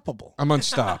unstoppable. I'm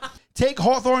unstopped. Take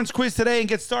Hawthorne's quiz today and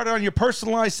get started on your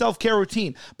personalized self-care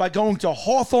routine by going to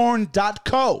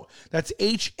hawthorne.co. That's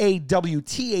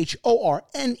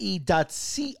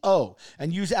HAWTHORNE.co.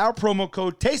 And use our promo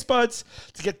code TasteBuds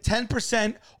to get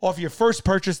 10% off your first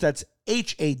purchase. That's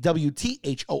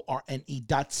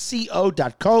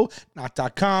HAWTHORNE.co,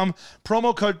 not .com.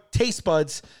 Promo code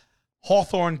TasteBuds,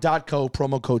 Hawthorne.co,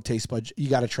 promo code TasteBuds. You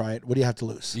got to try it. What do you have to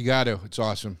lose? You got to. It's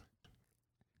awesome.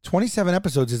 27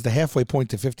 episodes is the halfway point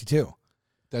to 52.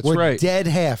 That's We're right. dead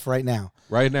half right now.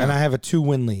 Right now. And I have a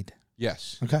 2-win lead.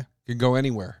 Yes. Okay. Could go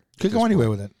anywhere. Could go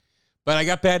anywhere with it. But I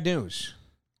got bad news.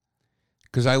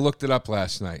 Because I looked it up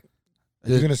last night.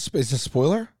 Is a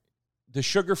spoiler? The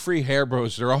sugar-free hair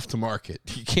bros are off the market.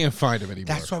 You can't find them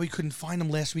anymore. That's why we couldn't find them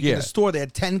last week in the store. They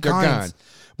had 10 They're kinds. gone.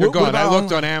 They're What gone. I about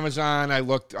looked online? on Amazon. I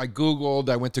Googled.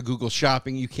 I went to Google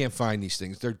Shopping. You can't find these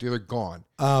things. They're gone.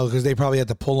 Oh, because they probably had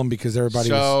to pull them because everybody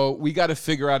was... So we got to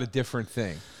figure out a different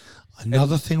thing.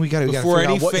 Another thing we got to Before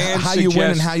figure any out fans how you win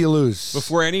and suggest- how you lose.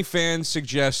 Before any fans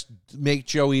suggest make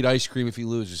Joe eat ice cream if he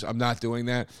loses, I'm not doing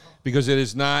that because it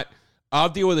is not. I'll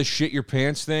deal with a shit your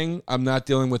pants thing. I'm not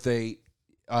dealing with a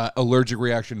allergic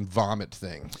reaction vomit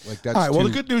thing. Like that's All right, well, too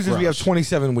the good news is we have gross.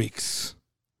 27 weeks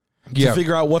to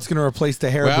figure out what's going to replace the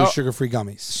Haribo sugar-free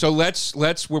gummies. So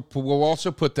we'll also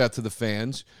put that to the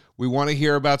fans. We want to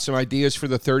hear about some ideas for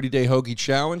the 30-day hoagie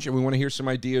challenge, and we want to hear some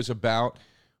ideas about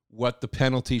what the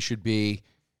penalty should be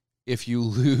if you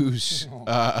lose.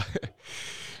 I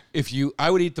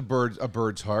would eat a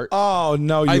bird's heart. Oh,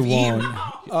 no, you won't.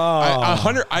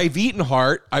 I've eaten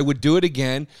heart. I would do it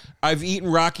again. I've eaten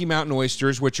Rocky Mountain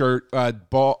oysters, which are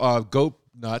goat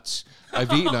nuts.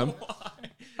 I've eaten them.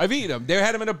 I've eaten them. They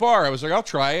had them in a bar. I was like, I'll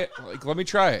try it. Like, let me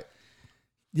try it.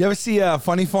 You ever see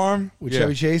Funny Farm with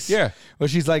Chevy Chase? Yeah. Where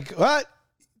she's like, what?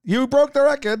 You broke the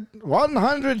record.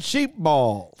 100 sheep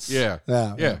balls. Yeah.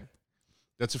 Yeah.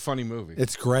 That's a funny movie.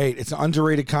 It's great. It's an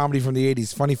underrated comedy from the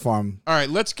 80s. Funny Farm. All right,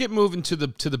 let's get moving to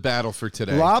the battle for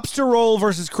today. Lobster roll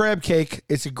versus crab cake.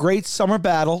 It's a great summer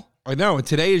battle. I know, and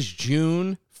today is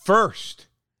June 1st.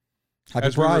 Happy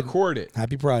as Pride. we record it.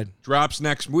 Happy Pride. Drops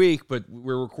next week, but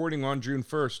we're recording on June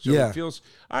 1st. So it feels,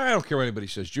 I don't care what anybody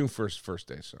says. June 1st, first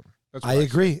day of summer. That's what I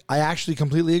agree. I actually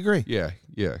completely agree. Yeah.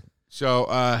 So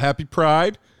happy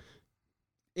Pride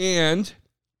and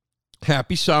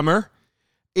happy summer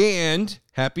and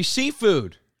happy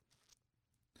seafood.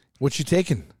 What you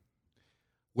taking?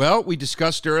 Well, we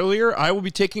discussed earlier, I will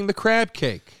be taking the crab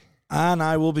cake. And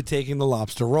I will be taking the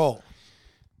lobster roll.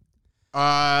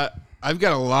 I've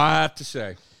got a lot to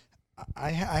say.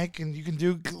 You can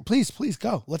do, please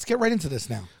go. Let's get right into this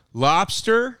now.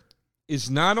 Lobster is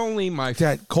not only my...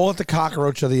 Dad, call it the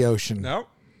cockroach of the ocean. No.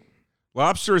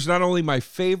 Lobster is not only my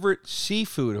favorite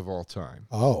seafood of all time.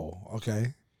 Oh,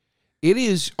 okay. It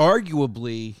is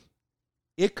arguably,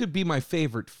 it could be my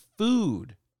favorite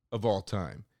food of all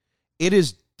time. It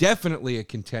is definitely a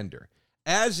contender,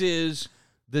 as is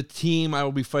the team I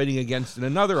will be fighting against in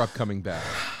another upcoming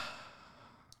battle.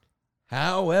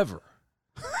 However,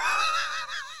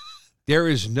 there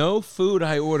is no food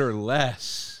I order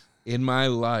less in my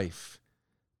life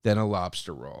than a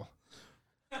lobster roll.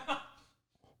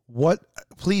 What?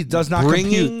 Please, does not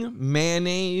Bringing compute.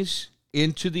 mayonnaise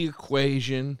into the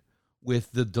equation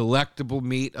with the delectable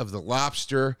meat of the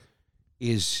lobster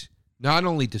is not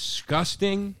only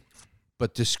disgusting,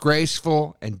 but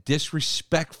disgraceful and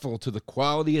disrespectful to the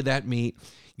quality of that meat.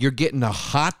 You're getting a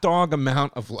hot dog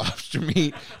amount of lobster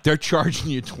meat. They're charging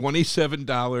you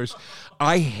 $27.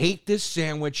 I hate this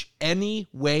sandwich any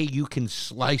way you can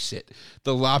slice it.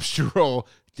 The lobster roll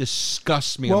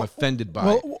disgusts me. I'm offended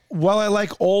by it. While I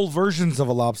like all versions of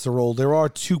a lobster roll, there are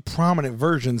two prominent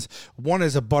versions. One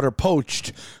is a butter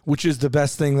poached, which is the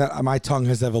best thing that my tongue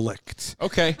has ever licked.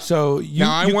 Okay. So you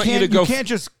Now, I want you to go can't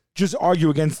just just argue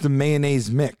against the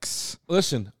mayonnaise mix.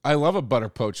 Listen, I love a butter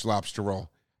poached lobster roll.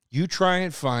 You try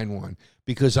and find one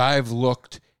because I've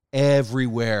looked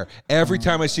everywhere. Every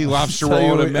time I see lobster Tell you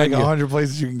roll on a like menu, 100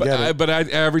 places you can get it.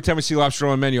 every time I see lobster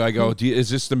roll on a menu, I go, is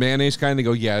this the mayonnaise kind? They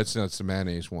go, yeah, it's the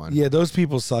mayonnaise one. Yeah, those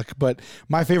people suck. But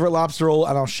my favorite lobster roll,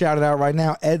 and I'll shout it out right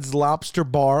now, Ed's Lobster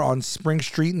Bar on Spring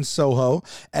Street in Soho.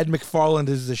 Ed McFarland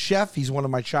is the chef. He's one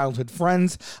of my childhood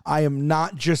friends. I am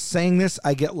not just saying this.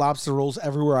 I get lobster rolls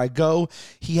everywhere I go.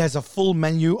 He has a full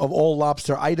menu of all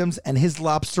lobster items, and his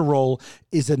lobster roll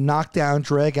is a knockdown,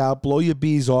 drag out, blow your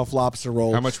bees off lobster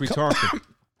roll. How much we talking?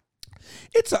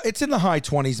 It's in the high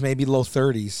 20s, maybe low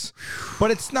 30s.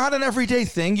 But it's not an everyday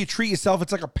thing. You treat yourself.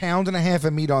 It's like 1.5 pounds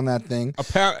of meat on that thing. A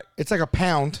pound? It's like a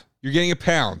pound. You're getting a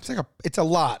pound. It's a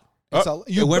lot.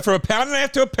 It went from 1.5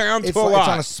 pounds to a pound to a lot. It's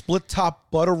on a split top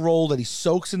butter roll that he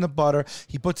soaks in the butter.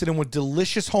 He puts it in with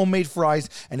delicious homemade fries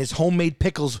and his homemade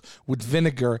pickles with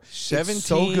vinegar. $17 it's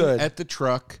so good. at the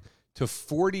truck to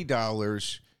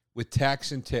 $40 with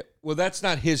tax and tip. Well, that's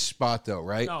not his spot, though,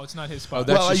 right? No, it's not his spot.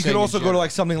 that's Well, just you could saying also in go to general.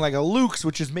 like something like a Luke's,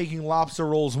 which is making lobster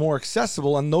rolls more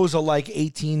accessible, and those are like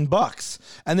 $18,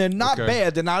 and they're not Okay.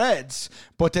 bad. They're not Ed's,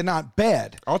 but they're not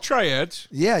bad. I'll try Ed's.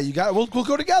 Yeah, you got. We'll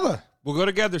go together. We'll go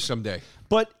together someday.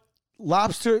 But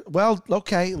lobster, well,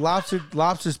 okay,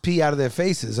 lobsters pee out of their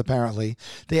faces. Apparently,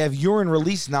 they have urine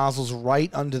release nozzles right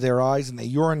under their eyes, and they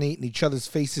urinate in each other's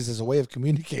faces as a way of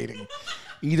communicating,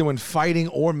 either when fighting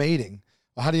or mating.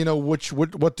 How do you know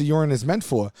what the urine is meant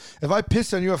for? If I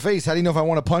piss on your face, how do you know if I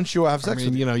want to punch you or have sex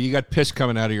with you? You got piss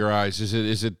coming out of your eyes.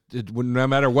 Is it no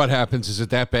matter what happens, is it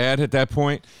that bad at that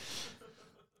point?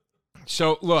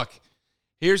 So, look,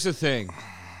 here's the thing.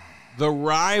 The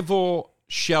rival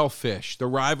shellfish, the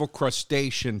rival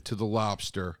crustacean to the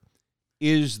lobster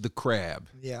is the crab.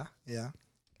 Yeah.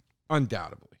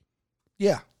 Undoubtedly.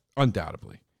 Yeah.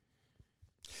 Undoubtedly.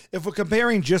 If we're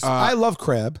comparing just, I love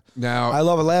crab. Now, I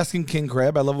love Alaskan king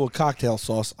crab. I love it with cocktail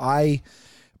sauce.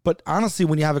 But honestly,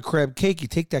 when you have a crab cake, you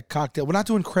take that cocktail. We're not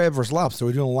doing crab versus lobster.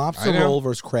 We're doing lobster roll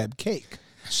versus crab cake.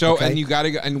 so, okay. and you got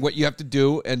to, and what you have to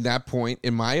do at that point,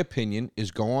 in my opinion,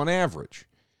 is go on average.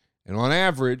 And on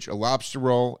average, a lobster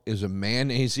roll is a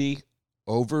mayonnaise-y,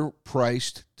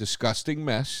 overpriced, disgusting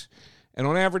mess. And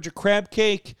on average, a crab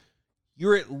cake,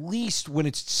 you're at least, when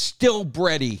it's still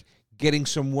bready, getting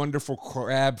some wonderful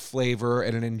crab flavor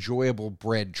and an enjoyable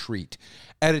bread treat.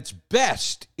 At its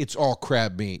best, it's all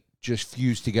crab meat, just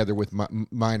fused together with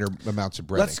minor amounts of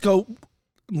breading. Let's go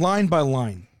line by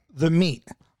line. The meat.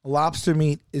 Lobster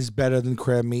meat is better than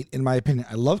crab meat, in my opinion.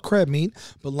 I love crab meat,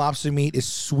 but lobster meat is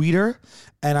sweeter,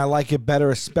 and I like it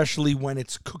better, especially when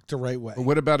it's cooked the right way. But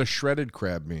what about a shredded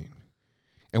crab meat?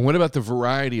 And what about the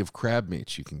variety of crab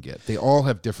meats you can get? They all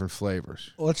have different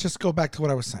flavors. Well, let's just go back to what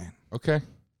I was saying. Okay.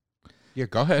 Yeah,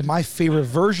 go ahead. My favorite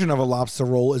version of a lobster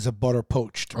roll is a butter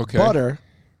poached. Okay. Butter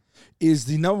is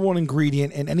the number one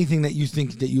ingredient in anything that you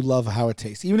think that you love how it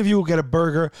tastes. Even if you get a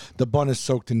burger, the bun is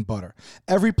soaked in butter.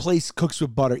 Every place cooks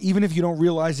with butter. Even if you don't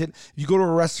realize it, if you go to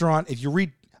a restaurant, if you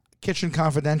read Kitchen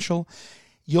Confidential,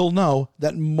 you'll know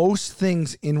that most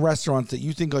things in restaurants that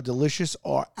you think are delicious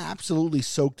are absolutely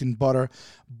soaked in butter.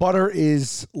 Butter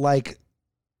is like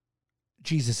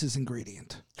Jesus'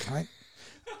 ingredient, right?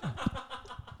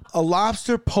 A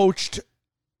lobster poached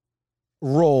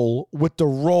roll with the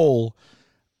roll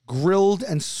grilled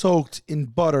and soaked in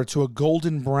butter to a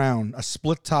golden brown, a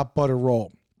split top butter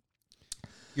roll.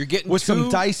 You're getting with some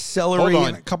diced celery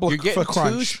and a couple You're of getting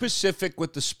crunch. too specific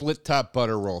with the split top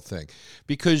butter roll thing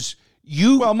because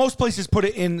Well, most places put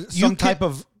it in some type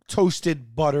of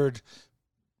toasted buttered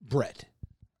bread.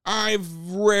 I've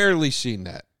rarely seen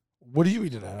that. What do you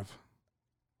eat it out of?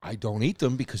 I don't eat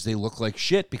them because they look like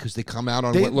shit because they come out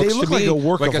on They- what looks they look to me like a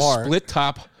work like of a art. split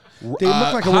top. They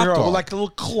look like a hot weird, dog. like the little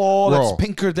claw Roll. that's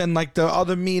pinker than like the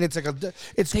other meat. It's like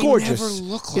it's They gorgeous. never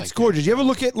look like it's gorgeous. You ever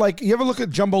look at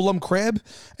jumbo lump crab?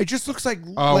 It just looks like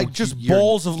just you're-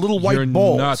 balls of little white you're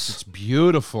balls. Nuts. It's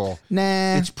beautiful.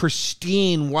 Nah. It's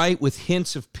pristine white with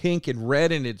hints of pink and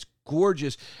red, and it's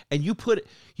gorgeous. And you put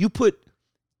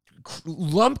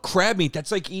lump crab meat.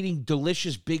 That's like eating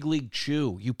delicious Big League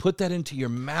Chew. You put that into your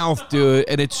mouth, dude,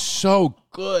 and it's so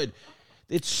good.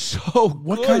 It's so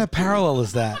What good, kind of dude. parallel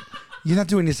is that? You're not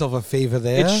doing yourself a favor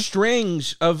there. It's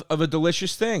strings of a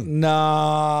delicious thing.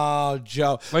 No,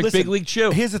 Joe. Like Listen, Big League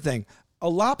Chew. Here's the thing. A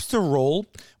lobster roll,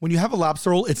 when you have a lobster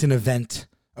roll, it's an event.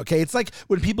 Okay? It's like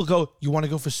when people go, you want to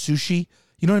go for sushi?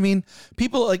 You know what I mean?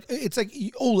 People like, it's like,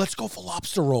 oh, let's go for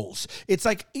lobster rolls. It's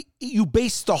like you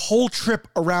base the whole trip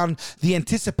around the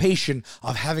anticipation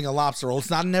of having a lobster roll. It's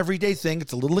not an everyday thing.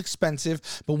 It's a little expensive.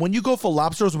 But when you go for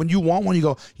lobster rolls, when you want one, you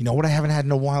go, you know what I haven't had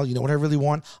in a while? You know what I really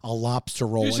want? A lobster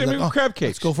roll. You say maybe crab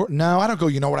cakes. Let's go for it. No, I don't go,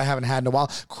 you know what I haven't had in a while?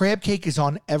 Crab cake is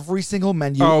on every single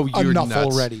menu. Oh, you're enough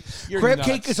nuts. already. You're Crab nuts.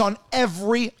 cake is on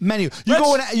every menu. You You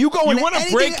want wanna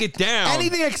break it down.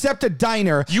 Anything except a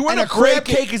diner. You wanna and a crab break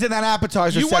it- cake is in that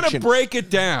appetizer You want to section. break it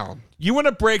down. You want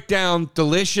to break down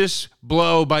delicious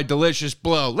blow by delicious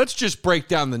blow. Let's just break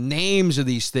down the names of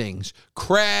these things.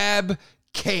 Crab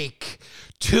cake.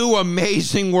 Two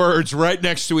amazing words right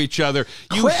next to each other.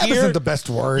 Crab isn't the best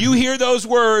word. You hear those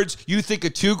words, you think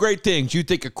of two great things. You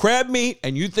think of crab meat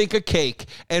and you think of cake.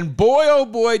 And boy, oh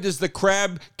boy, does the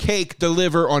crab cake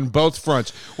deliver on both fronts.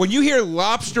 When you hear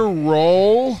lobster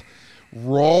roll,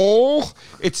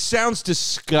 it sounds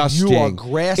disgusting. You are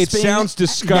grasping. It sounds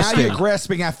disgusting. Now you're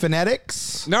grasping at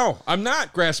phonetics. No, I'm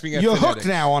not grasping at You're phonetics. hooked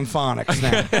now on phonics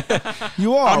now.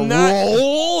 You are. I'm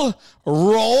not-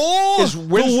 Roll?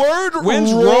 The word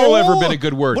When's roll? roll ever been a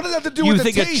good word? What does that have to do you with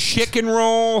the think taste? of chicken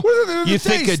roll? What does that have to do with You the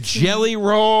think of taste? jelly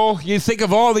roll? You think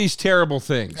of all these terrible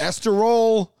things. Esther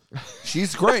Roll.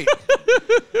 She's great.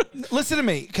 Listen to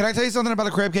me. Can I tell you something about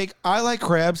a crab cake? I like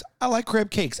crabs. I like crab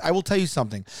cakes. I will tell you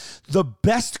something. The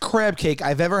best crab cake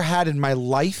I've ever had in my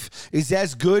life is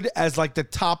as good as like the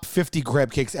top 50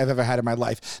 crab cakes I've ever had in my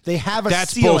life. They have a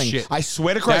That's ceiling. bullshit. I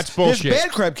swear to Christ. That's bullshit. There's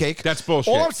bad crab cake. That's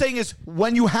bullshit. All I'm saying is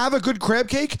when you have a good crab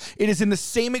cake, it is in the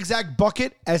same exact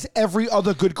bucket as every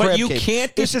other good crab But you cake.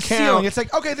 can't It's a discount- ceiling. It's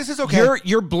like, okay, this is okay.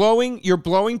 You're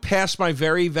blowing past my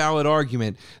very valid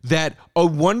argument that a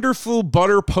wonderful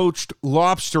butter poached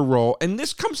lobster roll, and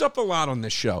this comes up a lot on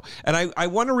this show, and I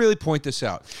want to really point this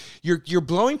out. You're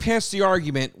blowing past the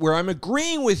argument where I'm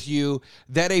agreeing with you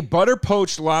that a butter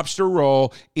poached lobster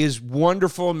roll is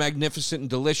wonderful and magnificent and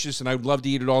delicious, and I would love to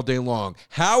eat it all day long.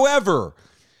 However,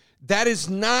 that is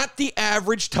not the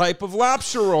average type of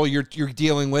lobster roll you're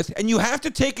dealing with, and you have to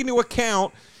take into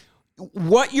account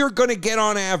what you're going to get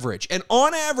on average. And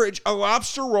on average, a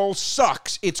lobster roll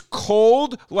sucks. It's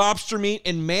cold lobster meat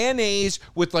and mayonnaise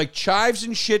with like chives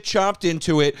and shit chopped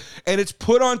into it, and it's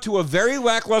put onto a very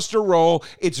lackluster roll.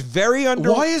 It's very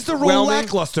underwhelming. Why is the roll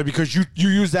lackluster? Because you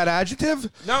use that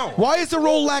adjective? No. Why is the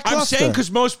roll lackluster? I'm saying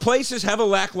because most places have a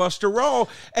lackluster roll,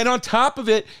 and on top of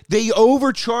it, they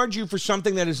overcharge you for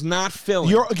something that is not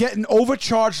filling. You're getting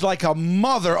overcharged like a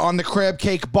mother on the crab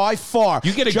cake by far.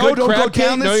 You get a Joe, good don't crab go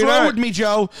down cake? No, this you're road not. with me,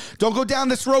 Joe. Don't go down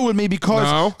this road with me because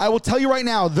No. I will tell you right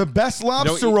now, the best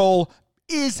lobster roll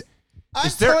is... I'm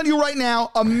telling you right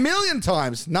now, 1,000,000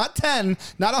 times, not 10,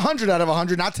 not 100 out of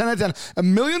 100, not 10 out of 10,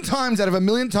 1,000,000 times out of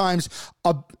 1,000,000 times,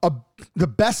 the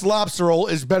best lobster roll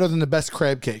is better than the best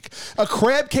crab cake. A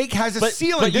crab cake has a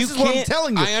ceiling. This is what I'm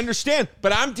telling you. I understand,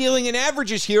 but I'm dealing in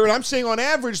averages here, and I'm saying on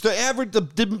average, the average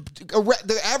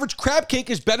crab cake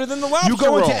is better than the lobster You go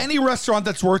roll. into any restaurant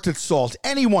that's worth its salt,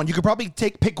 anyone, you could probably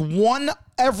pick one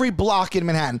every block in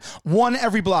Manhattan, one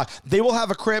every block. They will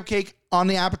have a crab cake on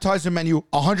the appetizer menu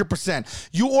 100%.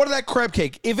 You order that crab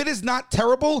cake. If it is not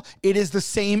terrible, it is the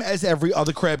same as every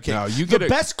other crab cake. No, you get the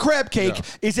best crab cake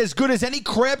is as good as any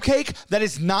crab cake that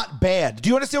is not bad. Do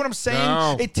you understand what I'm saying?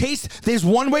 No. It tastes, there's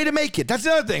one way to make it. That's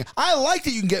the other thing. I like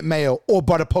that you can get mayo or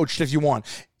butter poached if you want.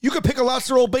 You could pick a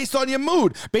lobster roll based on your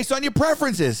mood, based on your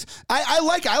preferences. I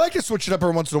like to switch it up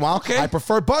every once in a while. Okay. I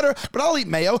prefer butter, but I'll eat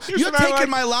mayo. Here's You're what I taking like-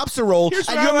 my lobster roll Here's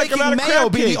and what I you're like making about a mayo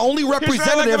crab be the cake. only Here's what I like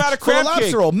representative about a for a crab lobster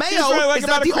cake. roll. Here's Mayo what I like is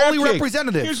about not a the crab only cake.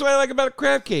 representative. Here's what I like about a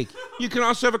crab cake. You can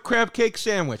also have a crab cake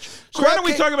sandwich. So why Crab don't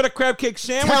we cake- talk about a crab cake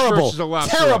sandwich Terrible. versus a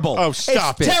lobster roll? Terrible. Oh,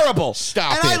 stop it's it. terrible.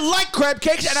 Stop and it. I like crab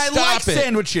cakes and I Stop like it.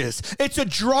 sandwiches. It's a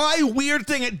dry, weird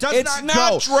thing. It does It's not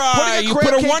not go. dry. Putting You crab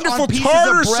put a cake wonderful on pieces of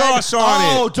tartar bread- sauce on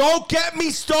it. Oh, don't get me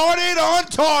started on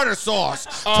tartar sauce.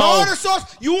 Oh. Tartar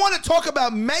sauce. You want to talk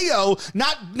about mayo?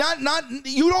 Not.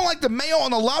 You don't like the mayo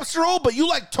on the lobster roll, but you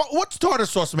like what's tartar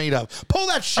sauce made of? Pull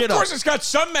that shit up. Of course, it's got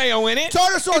some mayo in it.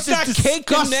 Tartar sauce it's not is cake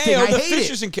and disgusting. mayo. I The hate fish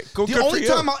it. isn't cake. The only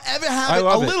time I'll ever have I it a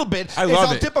love it. little bit I is love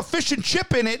I'll it. dip a fish and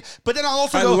chip in it, but then I'll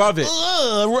also I go, love it.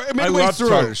 "Ugh," I midway love through.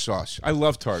 tartar sauce. I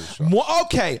love tartar sauce.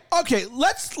 Okay.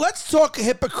 Let's talk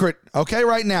hypocrite. Okay,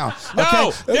 right now. No,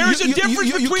 okay? there's a difference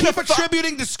you between keep a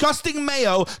attributing disgusting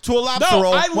mayo to a lobster No,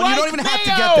 roll I when like you don't even mayo. have to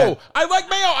get that. I like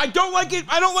mayo. I don't like it.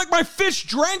 I don't like my fish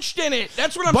drenched in it.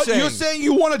 That's what I'm But saying. you're saying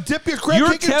you want to dip your crab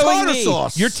cake in tartar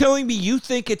sauce. You're telling me you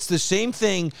think it's the same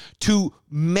thing to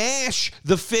mash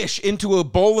the fish into a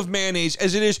bowl of mayonnaise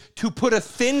as it is to put a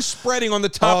thin spreading on the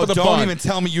top of the bun. Don't even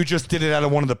tell me you just did it out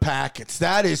of one of the packets.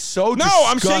 That is so No, disgusting.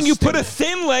 I'm saying you put a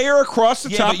thin layer across the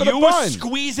top of the you bun. were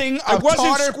squeezing a I wasn't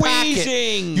tartar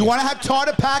squeezing. packet. You want to have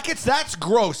tartar packets? That's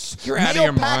gross. You're out of Meal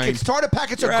your packets, mind. tartar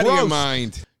packets You're are out gross. of your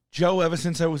mind. Joe, ever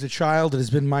since I was a child, it has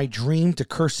been my dream to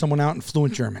curse someone out in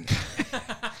fluent German.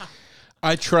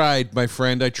 I tried, my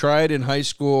friend. I tried in high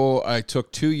school. I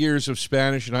took 2 years of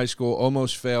Spanish in high school,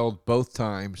 almost failed both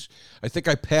times. I think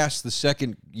I passed the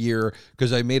second year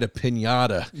because I made a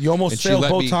piñata. You almost And she failed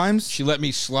let both me- times? She let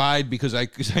me slide because I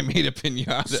made a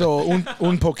piñata. So, un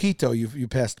poquito you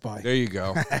passed by. There you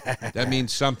go. That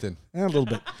means something. A little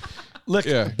bit. Look,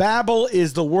 Yeah. Babbel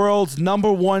is the world's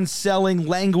 #1 selling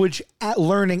language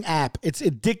learning app. It's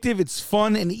addictive, it's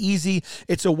fun and easy.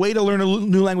 It's a way to learn a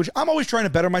new language. I'm always trying to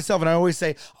better myself, and I always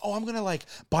say, "Oh, I'm gonna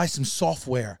buy some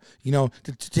software, to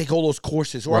take all those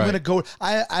courses." Or I'm Right. gonna go.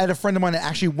 I had a friend of mine that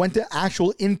actually went to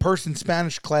actual in-person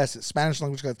Spanish classes, Spanish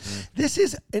language classes. This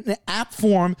is an app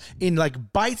form in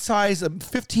bite-sized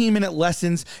 15-minute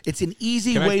lessons. It's an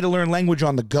easy Can I- way to learn language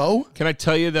on the go. Can I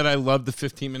tell you that I love the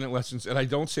 15-minute lessons? And I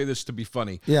don't say this to be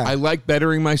funny. Yeah. I like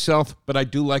bettering myself, but I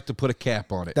do like to put a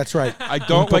cap on it. That's right. I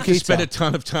don't like to poquito. spend a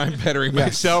ton of time bettering Yes.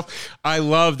 myself. I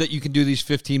love that you can do these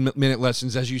 15-minute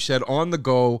lessons, as you said, on the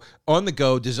go.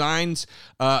 Designs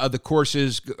of the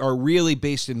courses are really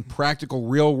based in practical,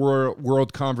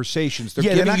 real-world conversations. They're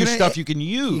Yeah, giving not you gonna- stuff you can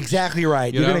use. Exactly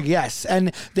right. You You're know? gonna yes,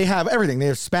 and they have everything. They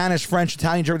have Spanish, French,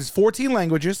 Italian, German. There's 14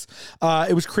 languages.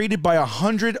 It was created by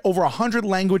over 100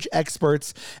 language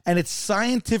experts, and it's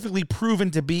scientifically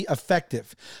proven to be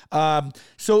effective.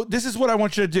 So this is what I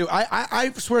want you to do.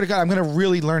 I swear to God, I'm gonna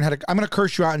really learn how to. I'm gonna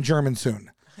curse you out in German soon.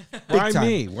 Why time.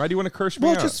 me? Why do you want to curse me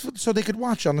Well, out? just so they could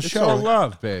watch on the It's show. all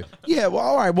love, babe. Yeah. Well,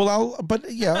 all right. Well, all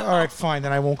right. Fine.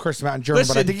 Then I won't curse them out in German.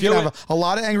 but I Listen, think you do can have a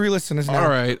lot of angry listeners now. All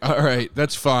right,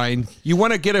 that's fine. You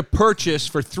want to get a purchase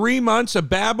for 3 months of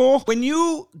Babbel? When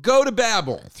you go to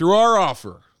Babbel through our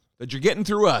offer that you're getting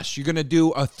through us, you're going to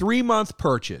do a 3-month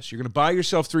purchase. You're going to buy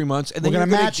yourself 3 months, and then We're you're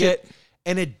gonna going match to get it.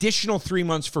 an additional 3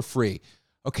 months for free.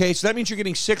 Okay, so that means you're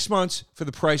getting 6 months for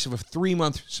the price of a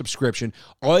 3-month subscription.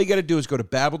 All you got to do is go to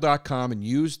Babbel.com and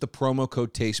use the promo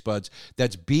code TasteBuds.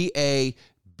 That's BABBEL.com,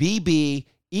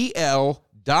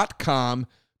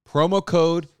 promo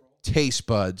code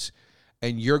TasteBuds,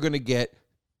 and you're going to get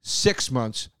 6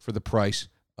 months for the price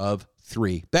of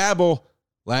 3. Babbel,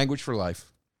 language for life.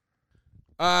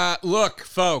 Look,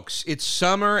 folks, it's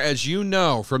summer, as you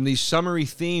know, from these summery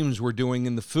themes we're doing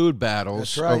in the food battles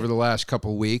That's right. over the last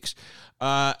couple weeks.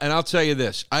 And I'll tell you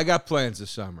this, I got plans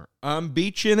this summer. I'm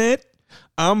beaching it.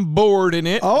 I'm boarding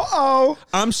it. Oh.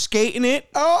 I'm skating it.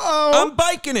 Oh. I'm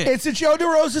biking it. It's a Joe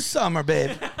DeRosa summer,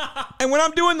 babe. And when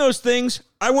I'm doing those things,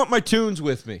 I want my tunes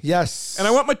with me. Yes. And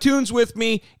I want my tunes with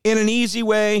me in an easy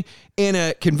way, in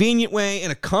a convenient way,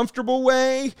 in a comfortable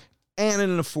way, and in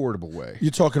an affordable way.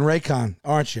 You're talking Raycon,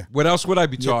 aren't you? What else would I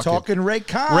be You're talking? talking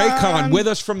Raycon. Raycon with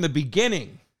us from the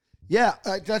beginning. Yeah,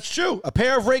 that's true. A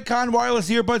pair of Raycon wireless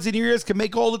earbuds in your ears can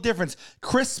make all the difference.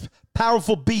 Crisp,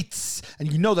 powerful beats,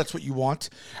 and you know that's what you want.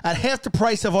 At half the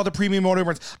price of other premium audio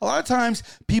earbuds. A lot of times,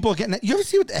 people are getting. You ever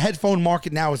see what the headphone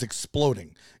market now is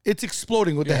exploding? It's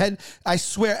exploding with the head. I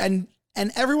swear, and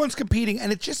everyone's competing,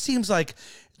 and it just seems like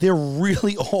they're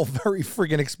really all very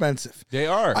friggin' expensive. They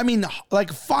are. I mean,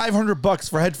 like $500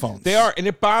 for headphones. They are, and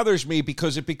it bothers me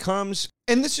because it becomes,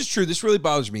 and this is true, this really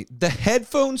bothers me. The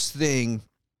headphones thing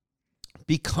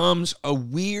becomes a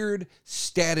weird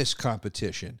status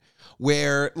competition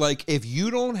where, like, if you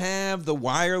don't have the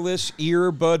wireless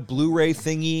earbud Blu-ray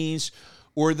thingies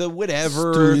or the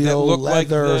whatever Studio that look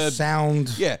leather like the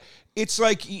sound. yeah. It's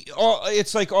like all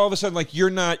of a sudden, like, you're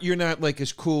not like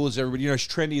as cool as everybody, as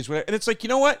trendy as whatever. And it's like, you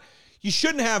know what? You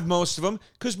shouldn't have most of them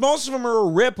because most of them are a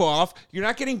ripoff. You're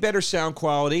not getting better sound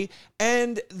quality,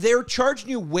 and they're charging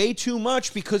you way too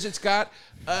much because it's got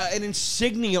an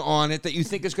insignia on it that you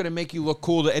think is going to make you look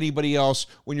cool to anybody else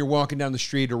when you're walking down the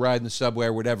street or riding the subway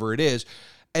or whatever it is.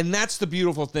 And that's the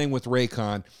beautiful thing with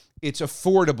Raycon. It's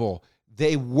affordable.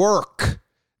 They work.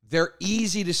 They're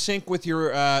easy to sync with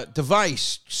your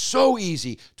device. So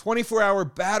easy. 24-hour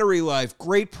battery life.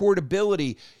 Great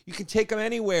portability. You can take them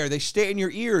anywhere. They stay in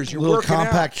your ears. You're little working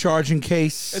compact out. charging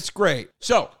case. It's great.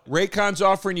 So, Raycon's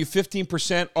offering you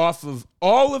 15% off of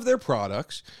all of their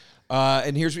products.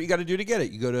 And here's what you got to do to get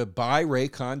it. You go to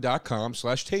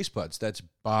buyraycon.com/tastebuds. That's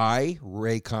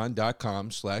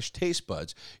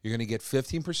buyraycon.com/tastebuds. You're going to get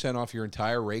 15% off your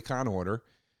entire Raycon order.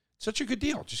 Such a good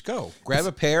deal. Just go. Grab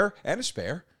a pair and a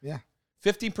spare. Yeah.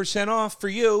 15% off for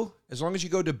you as long as you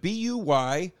go to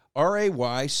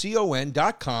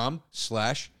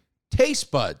BUYRAYCON.com/tastebuds.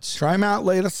 taste buds. Try them out.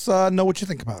 Let us know what you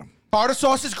think about them. Tartar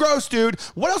sauce is gross, dude.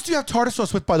 What else do you have tartar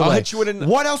sauce with, by the way? hit you with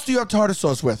What else do you have tartar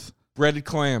sauce with? Breaded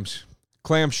clams.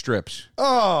 Clam strips.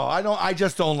 Oh, I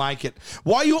just don't like it.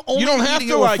 Why are you only You don't have eating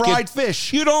to it with like fried it.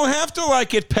 fish? You don't have to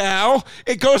like it, pal.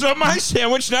 It goes on my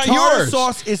sandwich, not Tartar yours.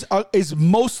 sauce is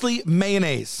mostly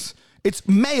mayonnaise. It's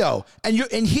mayo, and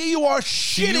here you are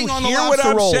shitting on the hear lobster what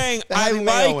I'm roll saying? that I having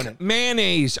mayo in like it.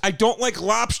 mayonnaise. I don't like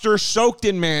lobster soaked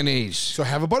in mayonnaise. So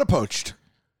have a butter poached.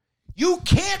 You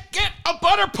can't get a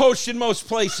butter poached in most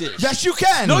places. Yes, you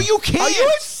can. No, you can't. Are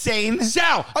you insane?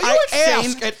 Sal, Are you I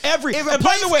insane? ask at every. If a and by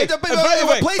place- the way, if a- and by the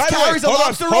way, if a place by the way, carries a hold on,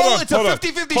 lobster hold roll, on, it's a hold on,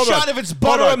 50-50 hold shot on, if it's hold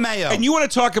butter on. or mayo. And you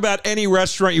want to talk about any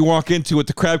restaurant you walk into with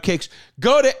the crab cakes?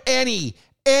 Go to any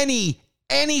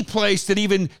place that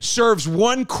even serves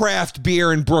one craft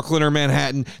beer in Brooklyn or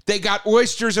Manhattan. They got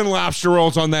oysters and lobster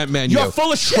rolls on that menu. You're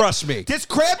full of shit. Trust me. There's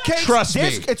crab cakes. Trust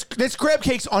me. There's crab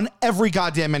cakes on every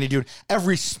goddamn menu, dude.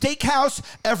 Every steakhouse,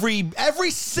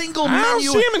 every single I don't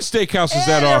menu. see them in steakhouses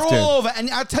that they're often. all over. And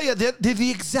I'll tell you, they're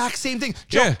the exact same thing.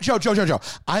 Yeah. Joe.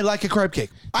 I like a crab cake.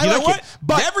 I You like know what? it.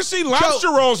 But Never seen lobster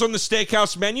Joe, rolls on the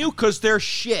steakhouse menu because they're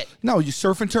shit. No, you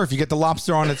surf and turf. You get the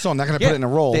lobster on its own. Not going to put it in a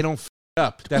roll. They don't f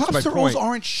up. That's lobster my rolls point.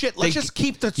 aren't shit. Let's They- just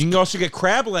keep the. You can also get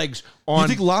crab legs on. You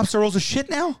think lobster rolls are shit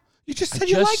now? You just said I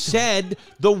you just liked them. said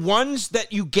the ones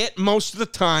that you get most of the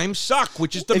time suck,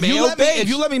 which is the If mayo base. if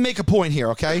you let me make a point here,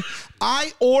 okay?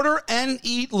 I order and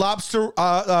eat lobster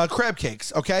crab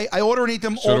cakes, okay? I order and eat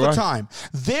them all do the I. time.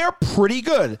 They're pretty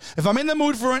good. If I'm in the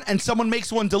mood for it and someone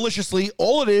makes one deliciously,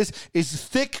 all it is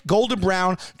thick golden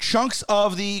brown chunks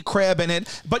of the crab in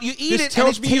it. But you eat This it and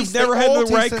tells it me tastes, you've never they had all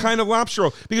the right taste- kind of lobster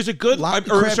roll because a good,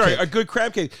 crab cake. a good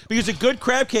crab cake because a good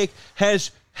crab cake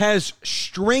has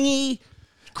stringy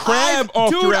crab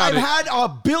all Dude, throughout I've it. had a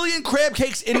billion crab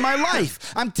cakes in my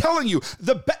life. I'm telling you,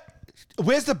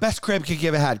 where's the best crab cake you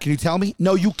ever had? Can you tell me?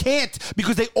 No, you can't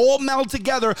because they all meld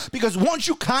together. Because once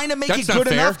you kind of make That's it not good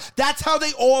fair. enough, that's how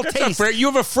they all That's not taste. fair. You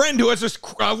have a friend who has this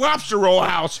lobster roll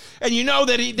house, and you know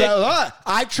that he.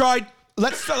 I've tried.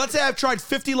 Let's say I've tried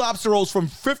 50 lobster rolls from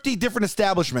 50 different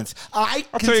establishments. I'll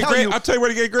tell you where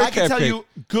to get a great I can crab tell cake. you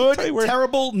good, Tell you where-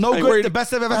 terrible, no Tell you where good, to- the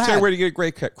best I've ever I'll had. tell you where to get a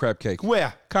great crab cake.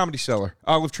 Where? Comedy Cellar,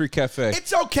 Olive Tree Cafe.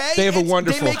 It's okay. They have a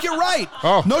wonderful. They make it right.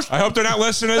 Oh, No, I hope they're not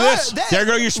listening to this. There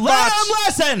go your spots.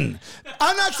 Let them listen.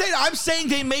 I'm saying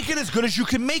they make it as good as you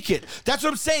can make it. That's what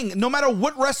I'm saying. No matter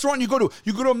what restaurant you go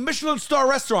to a Michelin star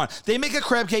restaurant, they make a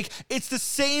crab cake. It's the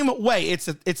same way. It's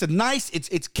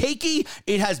cakey.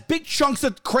 It has big chunks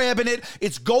of crab in it.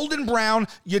 It's golden brown.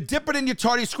 You dip it in your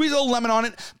tartar, you squeeze a little lemon on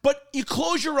it, but you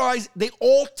close your eyes, they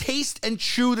all taste and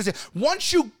chew the same.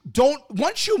 Once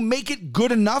you make it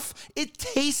good enough, it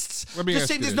tastes Let me the ask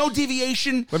same. you There's this. no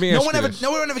deviation. Let me no ask one you ever this.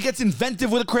 no one ever gets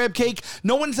inventive with a crab cake.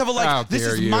 No one's ever like, How this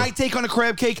dare is you. my take on a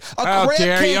crab cake. A How crab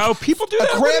dare cake. you. Oh, people do a that.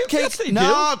 crab What do you- cake. yes, they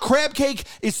No, crab cake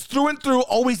is through and through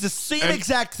always the same And-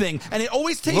 exact thing, and it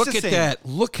always tastes Look the at same. that.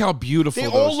 Look how beautiful They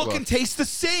those all look and taste the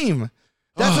same.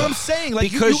 That's what I'm saying. Like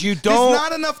because you don't. There's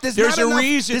not enough. There's a not enough,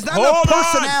 reason. There's not Hold enough on.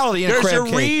 personality in a There's crab a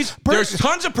cake. reason. There's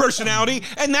tons of personality,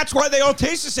 and that's why they all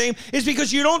taste the same. Is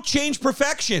because you don't change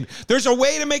perfection. There's a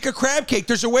way to make a crab cake.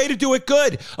 There's a way to do it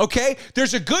good. Okay.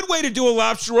 There's a good way to do a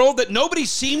lobster roll that nobody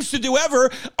seems to do ever.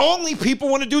 Only people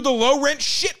want to do the low rent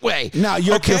shit way. No,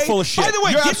 you're full of shit. By the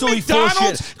way, you're didn't absolutely full of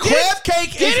McDonald's shit. Crab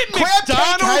cake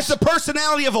has the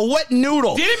personality of a wet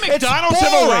noodle. Didn't It's McDonald's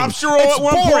have a boring. lobster roll It's at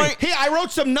one boring. point? Here, I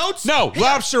wrote some notes. No,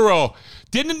 lobster roll.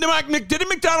 Didn't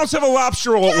McDonald's have a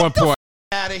lobster roll at one point?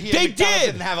 Out of here. They McDonald's did.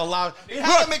 Didn't have a lobster. They Look,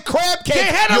 had a crab cake. They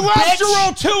had a you lobster bitch.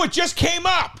 roll too. It just came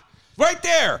up. Right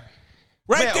there.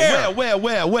 Right there. Where?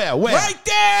 Right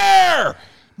there.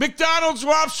 McDonald's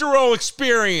lobster roll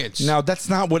experience. No, that's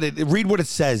not what it. Read what it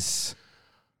says.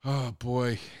 Oh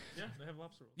boy. Yeah, they have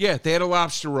lobster roll. Yeah, they had a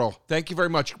lobster roll. Thank you very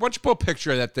much. Why don't you pull a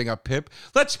picture of that thing up, Pip?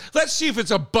 Let's see if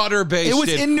it's a butter based. It was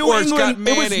in New or it's got England.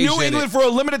 It was mayonnaise New in England it. for a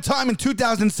limited time in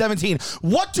 2017.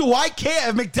 What do I care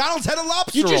if McDonald's had a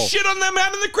lobster You roll? just shit on them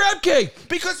having the crab cake.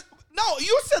 Because no,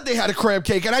 you said they had a crab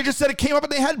cake, and I just said it came up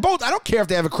and they had both. I don't care if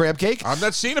they have a crab cake. I'm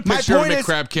not seeing a My picture of point a is,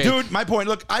 crab cake. dude. My point.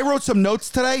 Look, I wrote some notes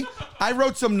today. Look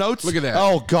at that.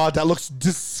 Oh God, that looks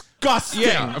disgusting.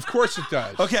 Yeah, of course it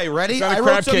does. Okay, ready? It's not a I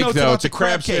crab wrote some cake, notes though. about It's a the crab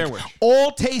crab cake. sandwich.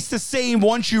 All taste the same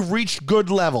once you've reached good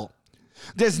level.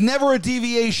 There's never a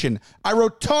deviation. I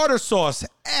wrote tartar sauce.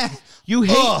 You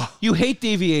Ugh. hate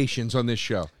deviations on this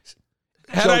show.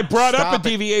 Had Joe, I brought up a stop it.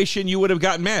 deviation, you would have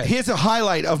gotten mad. Here's a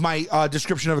highlight of my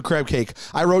description of a crab cake.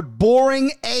 I wrote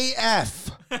boring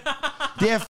AF.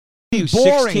 They're You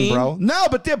boring, 16? bro. No,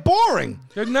 but they're boring.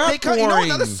 They're not You know what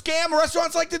boring. other scam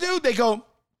restaurants like to do? They go,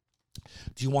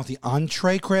 do do you want the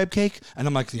entree crab cake? And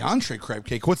I'm like, the entree crab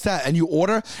cake? What's that? And you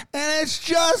order, and it's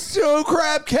just 2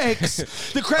 crab cakes.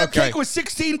 The crab Okay. cake was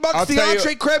 $16. I'll The tell you-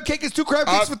 entree crab cake is 2 crab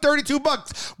cakes for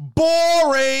 $32.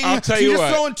 Boring. I'll tell So you you're what.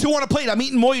 just throwing 2 on a plate. I'm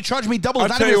eating more. You charge me double.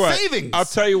 It's not even savings. I'll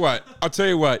tell you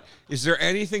what. Is there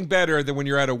anything better than when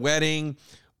you're at a wedding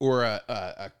or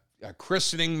a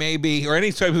christening, maybe, or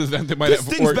any type of event that might This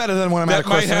have thing's better than when I'm at a that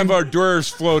might have christening. hors d'oeuvres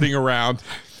floating around,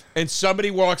 and somebody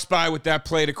walks by with that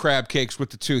plate of crab cakes with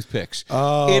the toothpicks?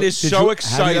 It is so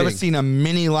exciting. Have you ever seen a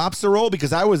mini lobster roll?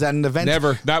 Because I was at an event.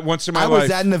 Never, not once in my I life.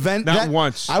 was at an event. Not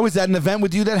once. I was at an event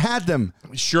with you that had them.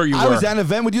 Sure you I were. was at an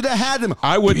event with you that had them.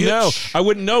 I wouldn't know. Bitch. I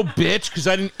wouldn't know, bitch, because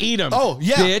I didn't eat them. Oh,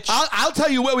 yeah. bitch. I'll tell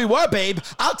you where we were, babe.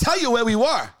 I'll tell you where we were.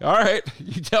 All right,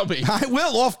 you tell me. I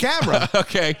will, off camera.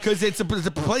 Okay. Because it's a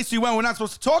place you went we're not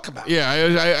supposed to talk about. Yeah,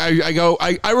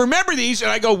 I remember these,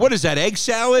 and I go, what is that, egg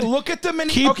salad? Look at the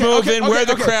mini. Keep moving. Where are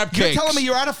the crab You're cakes? telling me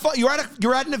you're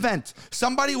at an event.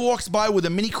 Somebody walks by with a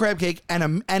mini crab cake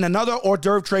and another hors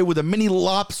d'oeuvre tray with a mini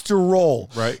lobster roll.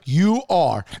 Right. You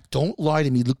are. Don't lie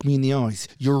to me. Look me in the eyes.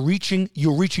 You're reaching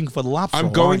for the lobster. I'm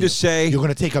roll, going aren't to you? say- you're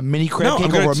going to take a mini crab No, cake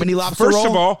I'm gonna over a t- mini lobster First roll.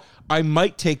 of all, I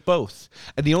might take both.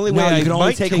 And the only way no, I you can only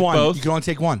might take one. both You can only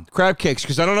take one. crab cakes,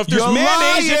 because I don't know if there's You're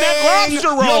mayonnaise in that lying. lobster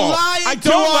roll. You're lying I to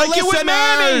don't our like it with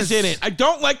mayonnaise listeners. in it. I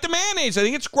don't like the mayonnaise. I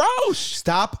think it's gross.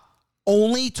 Stop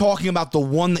only talking about the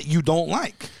one that you don't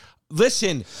like.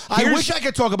 Listen, I here's- wish I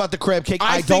could talk about the crab cake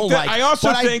I think don't that- like. I also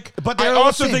but think. but I they're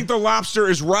also the same. think the lobster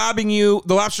is robbing you.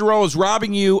 The lobster roll is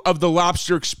robbing you of the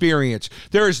lobster experience.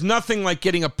 There is nothing like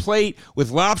getting a plate with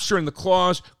lobster in the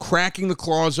claws, cracking the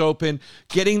claws open,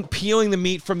 peeling the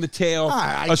meat from the tail,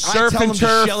 I a surf tell and them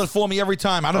turf. to shell it for me every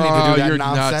time. I don't need Oh, to do that you're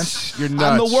nonsense. nuts. You're I'm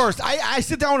nuts. the worst. I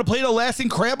sit down with a plate of lasting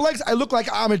crab legs. I look like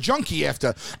I'm a junkie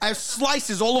after. I have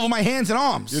slices all over my hands and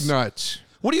arms. You're nuts.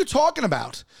 What are you talking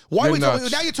about? Why You're are we talking,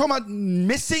 nuts. now you're talking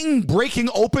about breaking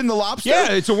open the lobster?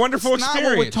 Yeah, it's a wonderful It's not what we're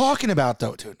experience. talking about,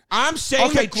 though, dude. I'm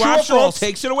saying Okay, that true or lobster roll false?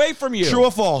 takes it away from you. True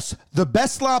or false? The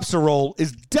best lobster roll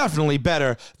is definitely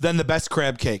better than the best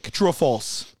crab cake. True or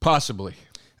false? Possibly.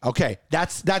 Okay,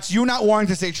 that's you not wanting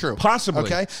to say true. Possibly.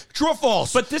 Okay, true or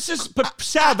false? But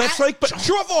Sal, that's like. But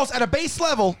true or false? At a base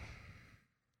level,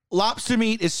 lobster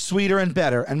meat is sweeter and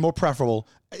better and more preferable,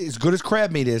 as good as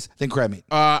crab meat is, than crab meat.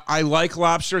 I like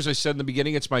lobster. As I said in the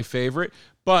beginning, it's my favorite.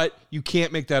 But you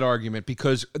can't make that argument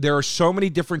because there are so many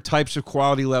different types of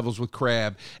quality levels with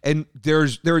crab, and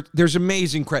there's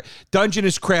amazing crab.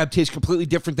 Dungeness crab tastes completely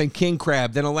different than king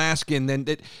crab, than Alaskan.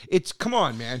 It's come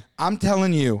on, man. I'm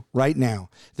telling you right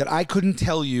now that I couldn't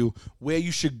tell you where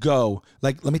you should go.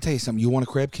 Like, let me tell you something. You want a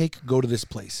crab cake? Go to this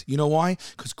place. You know why?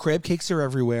 Because crab cakes are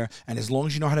everywhere, and as long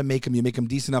as you know how to make them, you make them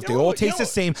decent enough. They all taste the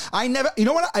same. I never. You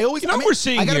know what? I always. You know what we're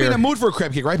seeing I gotta be in here? a mood for a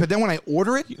crab cake, right? But then when I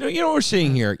order it, You know what we're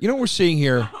seeing here. You know what we're seeing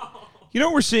here. You know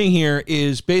what we're seeing here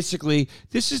is basically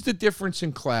this is the difference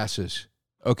in classes,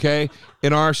 okay,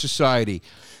 in our society.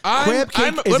 Crab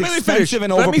cake is expensive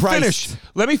and overpriced.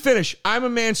 Let me finish. I'm a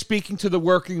man speaking to the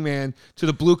working man, to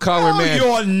the blue collar No, man.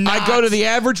 you're not. I go to the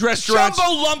average restaurants.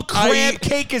 Jumbo lump I crab eat-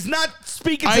 cake is not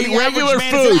speaking I to eat the average regular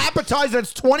man. food. It's an appetizer.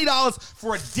 It's $20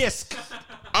 for a disc.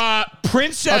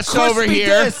 Princess A crispy over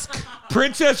here. disc.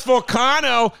 Princess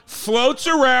Volcano floats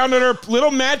around in her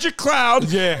little magic cloud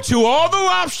to all the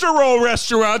lobster roll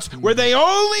restaurants where they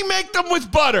only make them with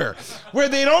butter, where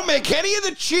they don't make any of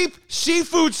the cheap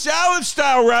seafood salad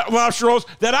style lobster rolls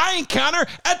that I encounter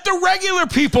at the regular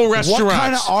people restaurants. What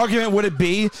kind of argument would it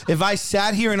be if I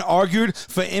sat here and argued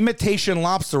for imitation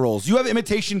lobster rolls? You have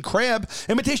imitation crab.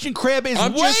 Imitation crab is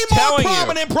I'm way just more telling you.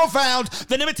 prominent and profound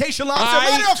than imitation lobster.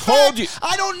 I Matter of told fact, you.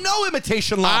 I don't know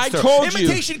imitation lobster. told you.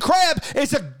 Imitation crab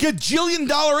is a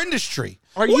gajillion-dollar industry.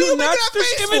 Are What you making nuts? that There's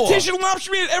face for? imitation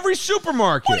lobster meat at every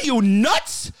supermarket. What are you,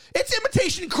 nuts? It's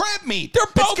imitation crab meat. They're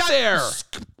both It's got there.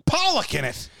 pollock in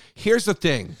it. Here's the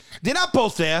thing. They're not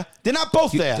both there. They're not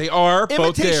both there. They are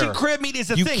both imitation there. crab meat is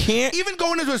a You thing. can't- Even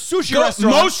going into a sushi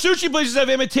restaurant. Most sushi places have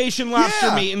imitation lobster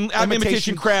Yeah. meat and have Imitation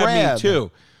imitation crab crab. meat too.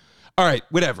 All right,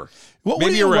 whatever. What do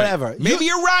Maybe you- you're right. whatever? Maybe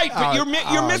You- you're right, but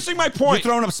you're missing my point.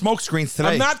 You're throwing up smoke screens today.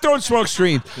 I'm not throwing smoke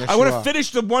screen. Yes, I want you to are.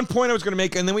 finish the one point I was going to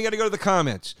make, and then we got to go to the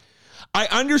comments. I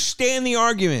understand the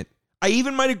argument. I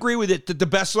even might agree with it that the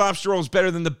best lobster roll is better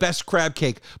than the best crab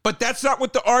cake. But that's not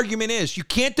what the argument is. You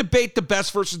can't debate the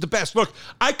best versus the best. Look,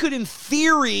 I could in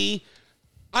theory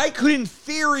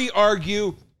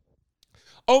argue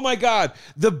oh my God,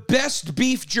 the best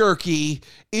beef jerky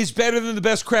is better than the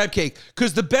best crab cake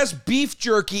because the best beef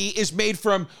jerky is made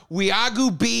from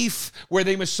Wagyu beef where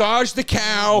they massage the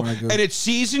cow and it's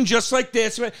seasoned just like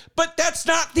this. But that's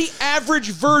not the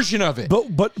average version of it.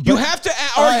 But you have to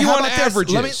argue on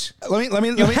averages. Let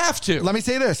me have to. Let me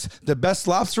say this. The best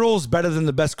lobster roll is better than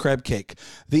the best crab cake.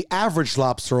 The average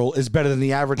lobster roll is better than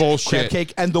the average crab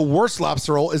cake. And the worst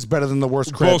lobster roll is better than the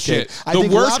worst crab cake. The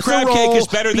worst crab cake is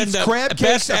better than the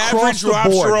best average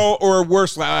lobster roll or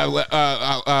worst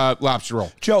lobster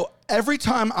roll. Joe, every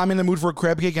time I'm in the mood for a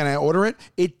crab cake and I order it,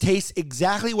 it tastes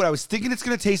exactly what I was thinking it's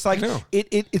going to taste like.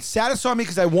 It satisfied me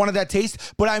because I wanted that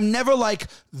taste, but I'm never like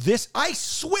this. I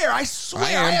swear, I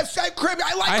have crab.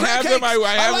 I like crab cakes.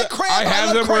 I like crab. I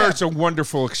have them where it's a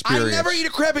wonderful experience. I never eat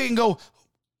a crab cake and go,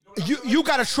 you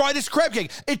got to try this crab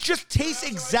cake. It just tastes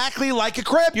exactly like a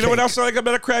crab cake. You know what else I like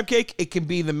about a crab cake? It can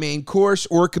be the main course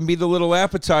or it can be the little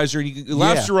appetizer.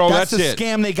 Lobster roll, that's it. That's the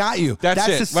scam they got you. That's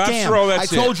it. A scam. Lobster roll,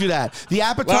 that's I told you that. The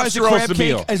appetizer crab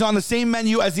cake is on the same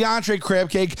menu as the entree crab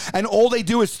cake, and all they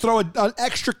do is throw an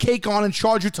extra cake on and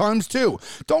charge you times 2.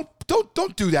 Don't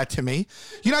do that to me.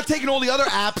 You're not taking all the other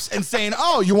apps and saying,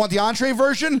 oh, you want the entree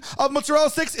version of mozzarella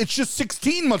sticks? It's just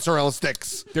 16 mozzarella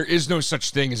sticks. There is no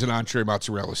such thing as an entree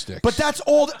mozzarella stick. But that's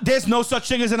all. There's no such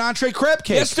thing as an entree crab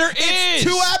cake. Yes, there is. It's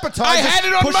 2 appetizers. I had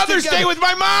it on Mother's Day with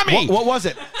my mommy. What was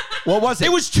it? What was it?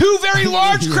 It was 2 very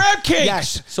large crab cakes.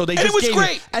 Yes. So they and just it was gave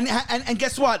great. And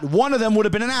guess what? One of them would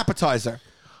have been an appetizer.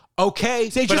 Okay,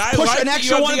 they just push an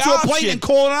extra one into a plate and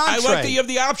call it an entree. I like that you have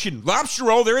the option. Lobster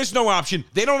roll, there is no option.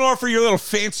 They don't offer your little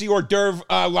fancy hors d'oeuvre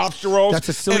lobster rolls. That's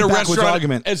a silly backwards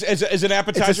argument. As an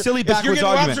appetizer. It's a silly backwards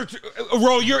argument. Lobster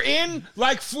roll, you're in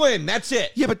like Flynn. That's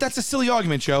it. Yeah, but that's a silly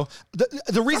argument, Joe.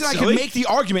 The reason I can make the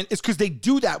argument is because they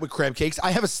do that with crab cakes.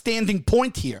 I have a standing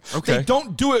point here. Okay. They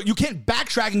don't do it. You can't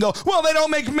backtrack and go, well, they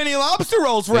don't make mini lobster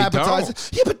rolls for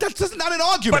appetizers. Yeah, but that's not an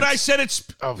argument. But I said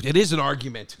it is an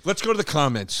argument. Let's go to the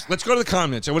comments. I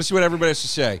want to see what everybody has to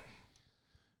say.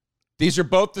 These are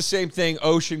both the same thing,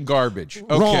 ocean garbage.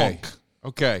 Okay. Wrong.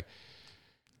 Okay.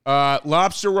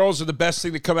 Lobster rolls are the best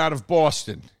thing to come out of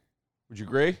Boston. Would you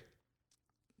agree?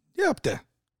 Yeah, up there.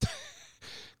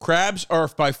 Crabs are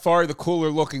by far the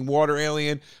cooler looking water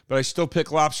alien, but I still pick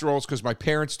lobster rolls because my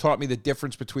parents taught me the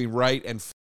difference between right and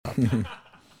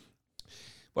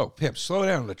Whoa, Pimp, slow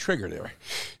down on the trigger there.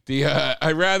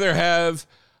 I'd rather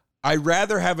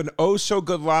have an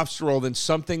oh-so-good lobster roll than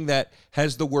something that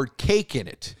has the word cake in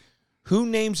it. Who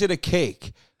names it a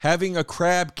cake? Having a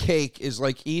crab cake is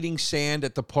like eating sand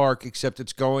at the park, except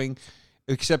it's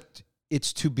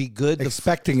to be good.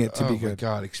 Expecting it to be good. Oh, my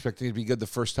God. Expecting it to be good the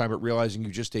first time, but realizing you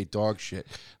just ate dog shit.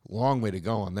 Long way to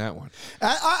go on that one.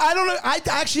 I don't know. I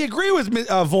actually agree with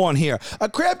Vaughn here. A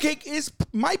crab cake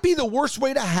might be the worst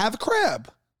way to have crab.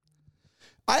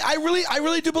 I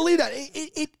really do believe that.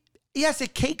 Yes,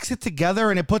 it cakes it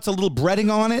together and it puts a little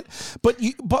breading on it, but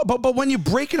when you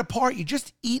break it apart, you're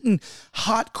just eating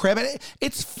hot crab.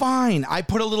 It's fine. I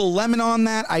put a little lemon on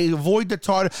that. I avoid the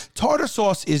tartar. Tartar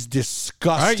sauce is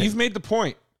disgusting. All right, you've made the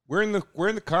point. We're in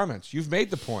the comments. You've made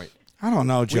the point. I don't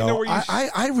know, Joe.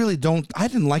 I really don't. I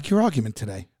didn't like your argument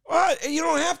today. You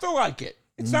don't have to like it.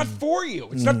 It's not for you.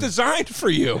 It's not designed for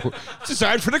you. It's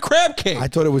designed for the crab cake. I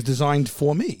thought it was designed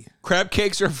for me. Crab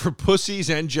cakes are for pussies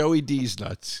and Joey D's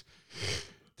nuts.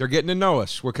 They're getting to know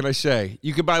us. What can I say?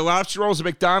 You can buy lobster rolls at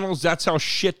McDonald's. That's how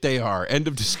shit they are. End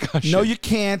of discussion. No, you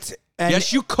can't. And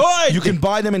yes, you could. You can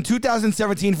buy them in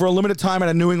 2017 for a limited time at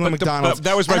a New England McDonald's.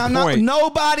 That was my point.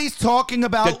 Nobody's talking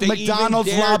about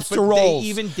McDonald's lobster rolls. They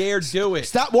even dare do it.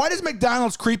 Stop. Why does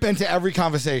McDonald's creep into every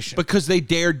conversation? Because they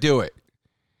dare do it.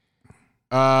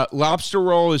 Lobster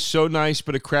roll is so nice,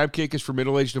 but a crab cake is for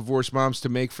middle-aged divorced moms to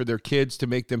make for their kids to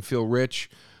make them feel rich,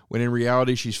 when in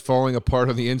reality she's falling apart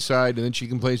on the inside, and then she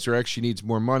complains to her ex she needs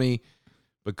more money,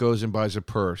 but goes and buys a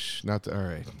purse. All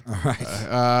right.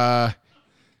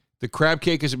 The crab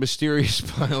cake is a mysterious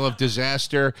pile of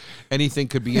disaster. Anything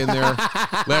could be in there.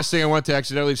 Last thing I want to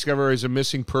accidentally discover is a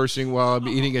missing person while I'm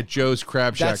eating at Joe's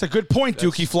Crab Shack. That's a good point,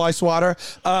 Dookie Fly Swatter.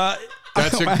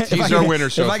 He's our winner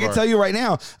so far. If I can tell you right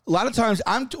now, a lot of times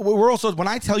when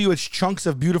I tell you it's chunks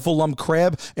of beautiful lump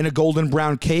crab in a golden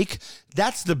brown cake,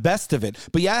 that's the best of it.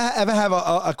 But yeah, ever have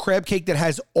a crab cake that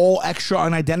has all extra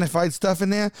unidentified stuff in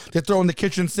there? They're throwing the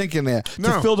kitchen sink in there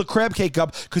to fill the crab cake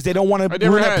up because they don't want to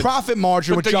ruin a profit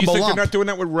margin with jumbo lump. You think they're not doing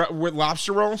that with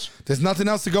lobster rolls? There's nothing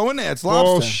else to go in there. It's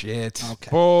lobster. Bullshit.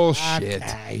 Okay. Bullshit.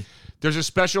 Okay. There's a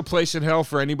special place in hell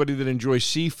for anybody that enjoys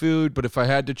seafood, but if I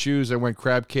had to choose, I went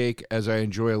crab cake as I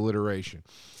enjoy alliteration.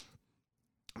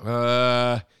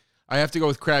 I I have to go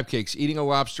with crab cakes. Eating a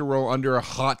lobster roll under a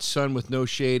hot sun with no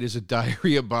shade is a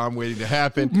diarrhea bomb waiting to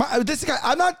happen. This guy,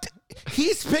 I'm not.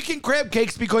 He's picking crab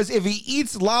cakes because if he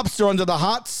eats lobster under the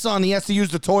hot sun, he has to use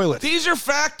the toilet. These are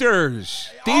factors.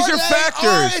 They Is are.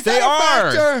 that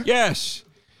a factor? Yes.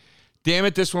 Damn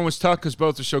it, this one was tough because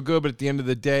both are so good. But at the end of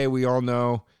the day, we all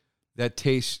know that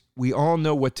taste. We all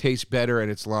know what tastes better, and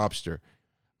it's lobster.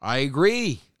 I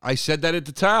agree. I said that at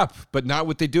the top, but not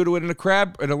what they do to it in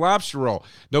a lobster roll.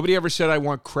 Nobody ever said I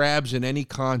want crabs in any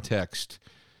context.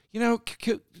 You know,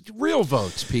 real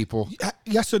votes, people.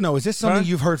 Yes or no? Is this something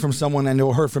you've heard from someone and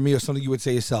or heard from me, or something you would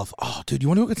say yourself? Oh, dude, you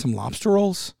want to go get some lobster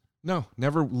rolls? No,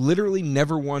 never. Literally,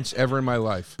 never once ever in my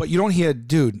life. But you don't hear,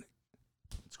 dude.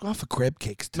 Let's go out for crab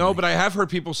cakes tonight. No, but I have heard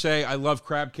people say, I love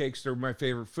crab cakes. They're my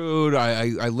favorite food. I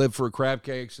live for crab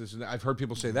cakes. I've heard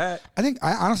people say that. I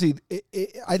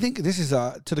think this is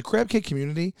to the crab cake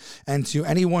community and to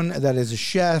anyone that is a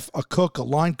chef, a cook, a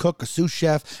line cook, a sous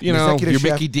chef, You know, executive your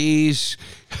chef. Mickey D's.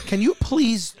 Can you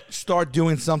please start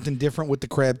doing something different with the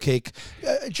crab cake?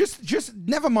 Just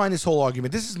never mind this whole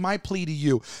argument. This is my plea to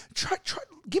you.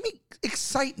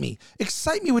 Excite me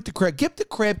with the crab. Give the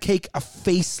crab cake a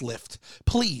facelift,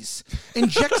 please.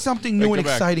 Inject something new and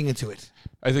exciting into it.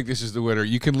 I think this is the winner.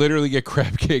 You can literally get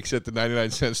crab cakes at the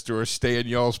 99-cent store. Stay in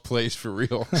y'all's place for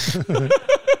real. All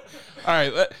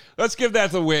right, let's give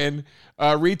that the win.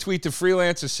 Retweet to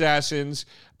Freelance Assassins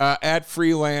at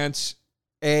Freelance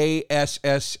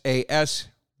ASSAS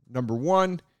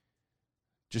 #1,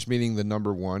 just meaning the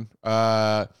number one.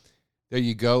 There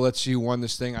you go. Let's see who won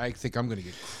this thing. I think I'm going to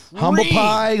get creamed. Humble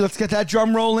Pie. Let's get that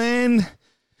drum roll in.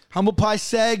 Humble Pie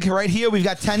Seg right here. We've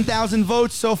got 10,000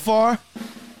 votes so far.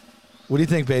 What do you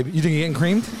think, baby? You think you're getting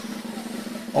creamed?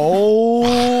 Oh,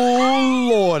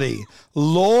 Lordy.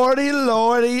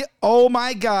 Lordy. Oh,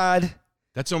 my God.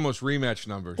 That's almost rematch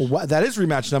numbers. That is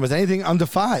rematch numbers. Anything under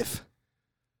 5.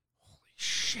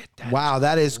 Shit. Wow,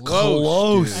 that is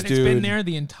close, And dude. it's been there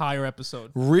the entire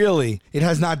episode. Really? It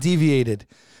has not deviated.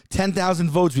 10,000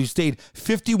 votes. We've stayed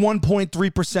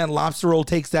 51.3%. Lobster Roll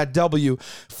takes that W.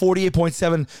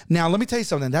 48.7. Now, let me tell you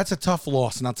something. That's a tough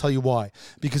loss, and I'll tell you why.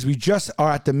 Because we just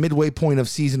are at the midway point of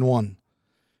season 1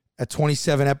 at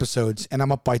 27 episodes, and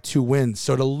I'm up by 2 wins.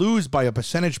 So to lose by a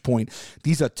percentage point,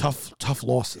 these are tough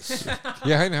losses.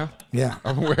 Yeah, I know. Yeah.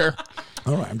 I'm aware.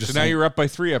 All right. I'm just So now saying. you're up by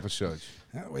 3 episodes.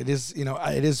 It is,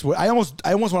 it is. I almost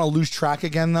want to lose track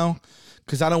again, though,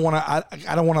 because I don't want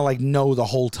to like know the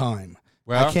whole time.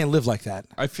 Well, I can't live like that.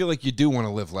 I feel like you do want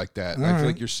to live like that. I feel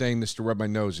like you're saying this to rub my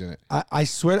nose in it. I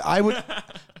swear, I would.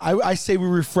 I say we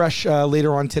refresh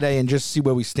later on today and just see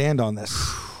where we stand on this.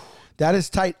 That is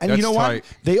tight. And you That's know tight.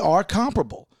 what? They are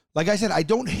comparable. Like I said, I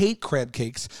don't hate crab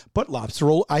cakes, but lobster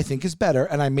roll I think is better,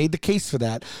 and I made the case for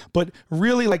that. But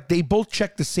really, like, they both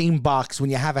check the same box when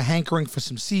you have a hankering for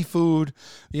some seafood,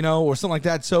 or something like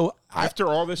that. So After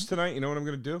all this tonight, you know what I'm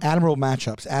going to do? admirable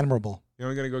matchups, admirable. You know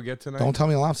what I'm going to go get tonight? Don't tell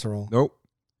me a lobster roll. Nope.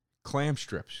 Clam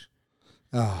strips.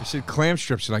 Oh, I said clam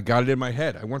strips, and I got it in my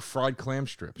head. I want fried clam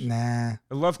strips. nah. I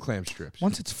love clam strips.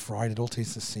 Once it's fried, it all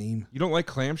tastes the same. You don't like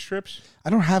clam strips? I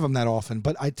don't have them that often,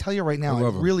 but I tell you right now, I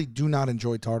love 'em. really do not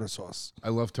enjoy tartar sauce. I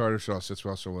love tartar sauce. That's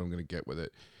also what I'm going to get with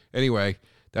it. Anyway,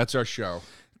 that's our show.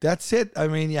 That's it. I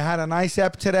mean, you had a nice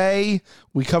ep today.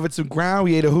 We covered some ground.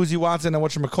 We ate a Hoosie Watson and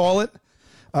whatchamacallit.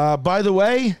 By the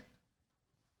way,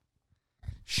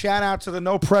 shout out to the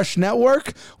No Press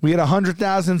Network. We had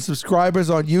 100,000 subscribers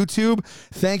on YouTube.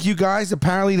 Thank you, guys.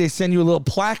 Apparently, they send you a little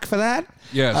plaque for that.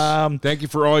 Yes. Thank you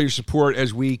for all your support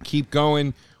as we keep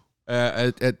going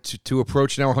to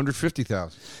approach now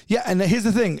 150,000. Yeah, and here's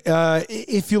the thing.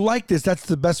 If you like this, that's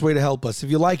the best way to help us.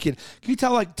 If you like it, can you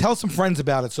tell some friends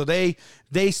about it so they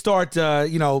start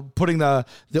putting the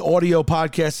audio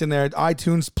podcast in their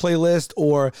iTunes playlist,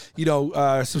 or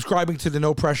subscribing to the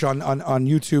No Pressure on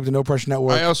YouTube, the No Pressure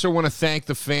Network. I also want to thank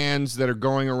the fans that are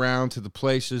going around to the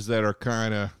places that are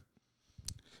kind of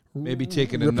maybe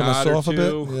taking a Ripping us nod or off a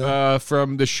bit? two Yeah.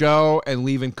 from the show and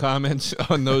leaving comments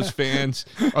on those fans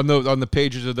on the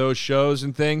pages of those shows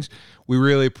and things. We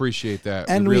really appreciate that.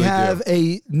 And really we have do.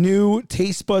 a new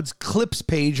Taste Buds Clips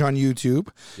page on YouTube.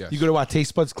 Yes. You go to what,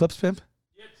 Taste Buds Clips, Pimp?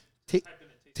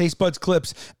 Taste Buds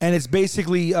Clips, and it's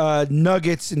basically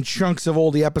nuggets and chunks of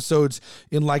all the episodes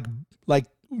in like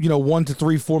 1 to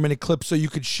 3 4-minute clips, so you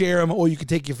could share them, or you could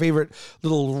take your favorite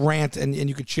little rant and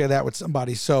you could share that with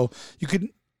somebody, so you could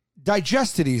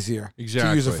digest it easier.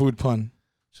 Exactly. To use a food pun.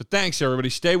 So thanks,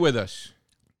 everybody. Stay with us.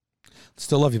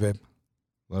 Still love you, babe.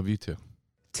 Love you too.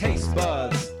 Taste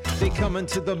buds, they coming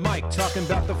to the mic, talking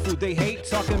about the food they hate,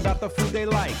 talking about the food they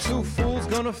like. Two fools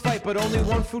gonna fight, but only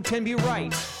one food can be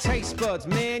right. Taste buds,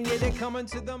 man, yeah, they coming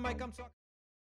to the mic. I'm talking.